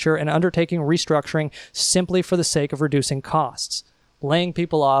the future and undertaking restructuring simply for the sake of reducing costs. Laying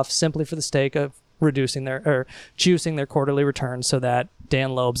people off simply for the sake of juicing their quarterly returns so that Dan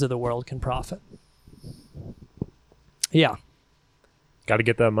Loebs of the world can profit. Yeah. Got to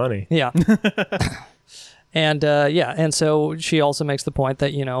get that money. Yeah. And so she also makes the point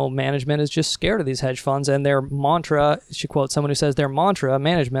that, management is just scared of these hedge funds, and their mantra, she quotes someone who says their mantra,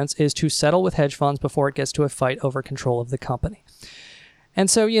 management's, is to settle with hedge funds before it gets to a fight over control of the company. And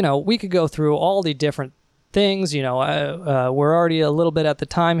so, we could go through all the different things. You know, we're already a little bit at the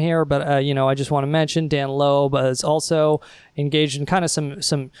time here, but you know, I just want to mention Dan Loeb is also engaged in kind of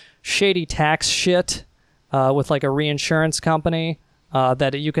some shady tax shit with like a reinsurance company.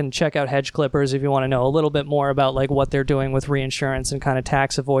 That you can check out Hedge Clippers if you want to know a little bit more about like what they're doing with reinsurance and kind of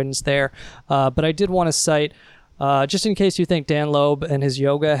tax avoidance there. But I did want to cite, just in case you think Dan Loeb and his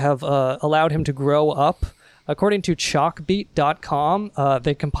yoga have allowed him to grow up. According to chalkbeat.com,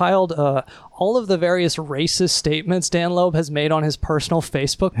 they compiled all of the various racist statements Dan Loeb has made on his personal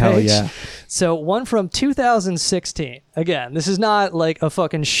Facebook page. Hell yeah. So one from 2016. Again, this is not like a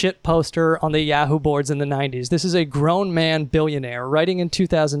fucking shit poster on the Yahoo boards in the 90s. This is a grown man billionaire writing in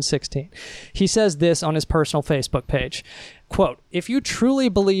 2016. He says this on his personal Facebook page. Quote, if you truly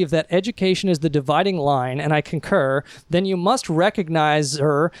believe that education is the dividing line, and I concur, then you must recognize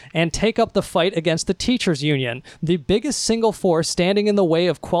her and take up the fight against the teachers union, the biggest single force standing in the way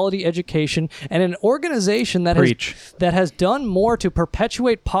of quality education and an organization that has done more to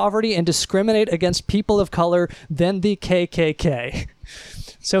perpetuate poverty and discriminate against people of color than the KKK.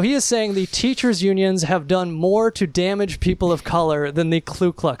 So he is saying the teachers unions have done more to damage people of color than the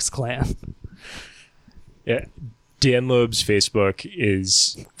Ku Klux Klan. Yeah. Dan Loeb's Facebook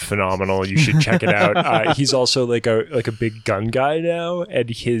is phenomenal. You should check it out. He's also like a big gun guy now, and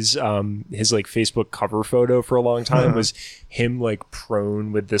his like Facebook cover photo for a long time was him like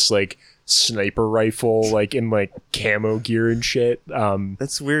prone with this like sniper rifle, like in like camo gear and shit.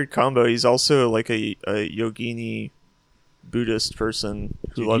 That's a weird combo. He's also like a yogini Buddhist person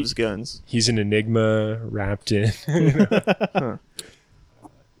who loves guns. He's an enigma wrapped in.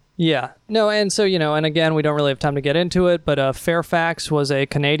 Yeah. No, and so, you know, and again, we don't really have time to get into it, but Fairfax was a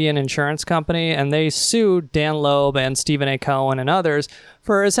Canadian insurance company, and they sued Dan Loeb and Stephen A. Cohen and others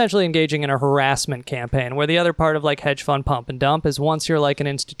for essentially engaging in a harassment campaign, where the other part of like hedge fund pump and dump is once you're like an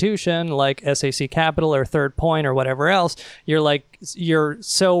institution like SAC Capital or Third Point or whatever else, you're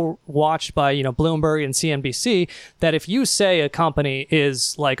so watched by, you know, Bloomberg and CNBC that if you say a company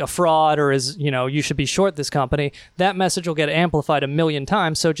is like a fraud or is, you know, you should be short this company, that message will get amplified 1 million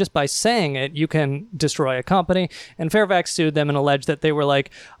times. So just by saying it, you can destroy a company. And Fairfax sued them and alleged that they were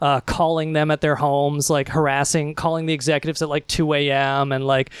like calling them at their homes, like calling the executives at like 2 a.m. and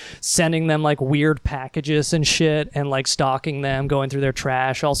like sending them like weird packages and shit and like stalking them, going through their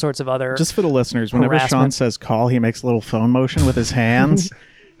trash, all sorts of other. Just for the listeners, whenever harassment. Sean says call, he makes a little phone motion with his hands.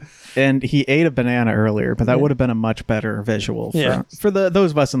 And he ate a banana earlier, but that would have been a much better visual for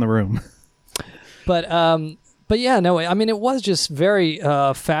those of us in the room. But yeah, no, I mean, it was just very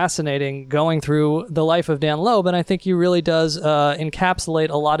fascinating going through the life of Dan Loeb, and I think he really does encapsulate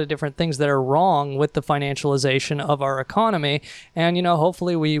a lot of different things that are wrong with the financialization of our economy. And, you know,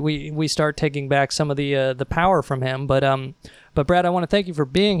 hopefully we start taking back some of the power from him. But Brad, I want to thank you for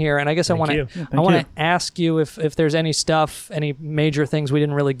being here, and I guess I want to ask you if there's any major things we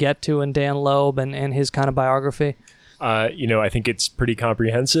didn't really get to in Dan Loeb and his kind of biography. You know, I think it's pretty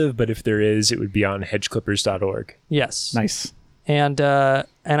comprehensive, but if there is, it would be on hedgeclippers.org. Yes. Nice. And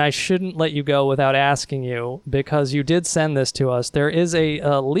I shouldn't let you go without asking you, because you did send this to us. There is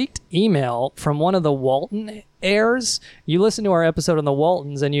a leaked email from one of the Walton heirs. You listened to our episode on the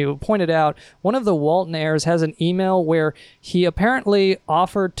Waltons, and you pointed out one of the Walton heirs has an email where he apparently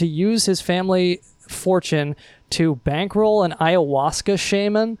offered to use his family fortune to bankroll an ayahuasca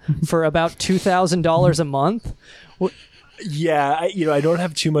shaman for about $2,000 a month. Yeah, I don't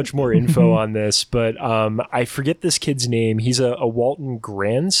have too much more info on this, but I forget this kid's name. He's a Walton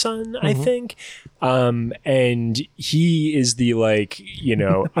grandson, I think. And he is the, like, you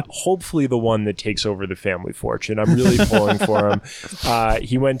know, hopefully the one that takes over the family fortune. I'm really pulling for him.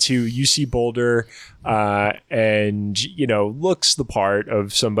 He went to UC Boulder and, you know, looks the part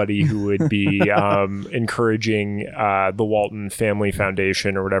of somebody who would be encouraging the Walton Family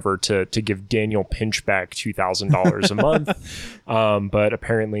Foundation or whatever to give Daniel Pinchback $2,000 a month. But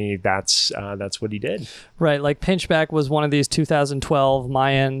apparently that's what he did. Right. Like Pinchback was one of these 2012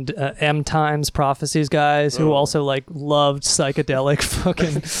 Mayan M Times prophecies guys who also like loved psychedelic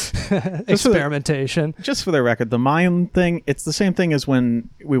fucking experimentation. Just for the record, the Mayan thing, it's the same thing as when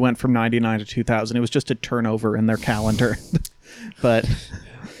we went from 99 to 2000. It was just a turnover in their calendar. But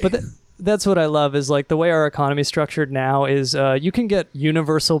that's what I love is like the way our economy is structured now is you can get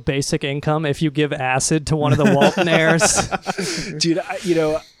universal basic income if you give acid to one of the Walton heirs. Dude,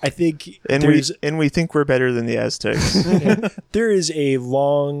 I think we think we're better than the Aztecs. There is a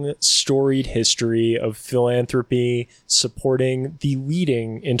long storied history of philanthropy supporting the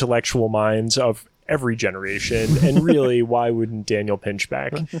leading intellectual minds of every generation, and really, why wouldn't Daniel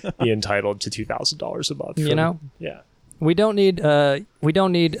Pinchback be entitled to $2,000 a month? You know? Yeah. We don't need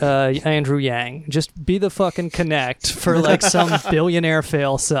Andrew Yang. Just be the fucking connect for like some billionaire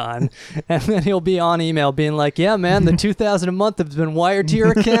fail son, and then he'll be on email being like, "Yeah, man, the $2,000 a month has been wired to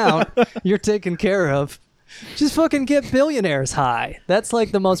your account. You're taken care of." Just fucking get billionaires high. That's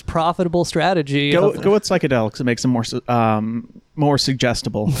like the most profitable strategy. Go with psychedelics. It makes them more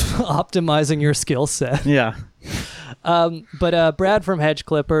suggestible. Optimizing your skill set. Yeah. But Brad from Hedge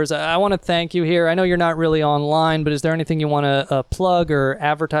Clippers, I want to thank you here. I know you're not really online, but is there anything you want to plug or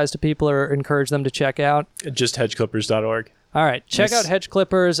advertise to people or encourage them to check out? Just hedgeclippers.org. All right. Check out Hedge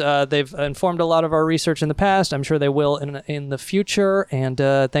Clippers. They've informed a lot of our research in the past. I'm sure they will in the future. And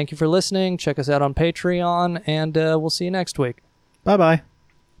thank you for listening. Check us out on Patreon, and we'll see you next week. Bye-bye.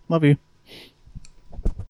 Love you.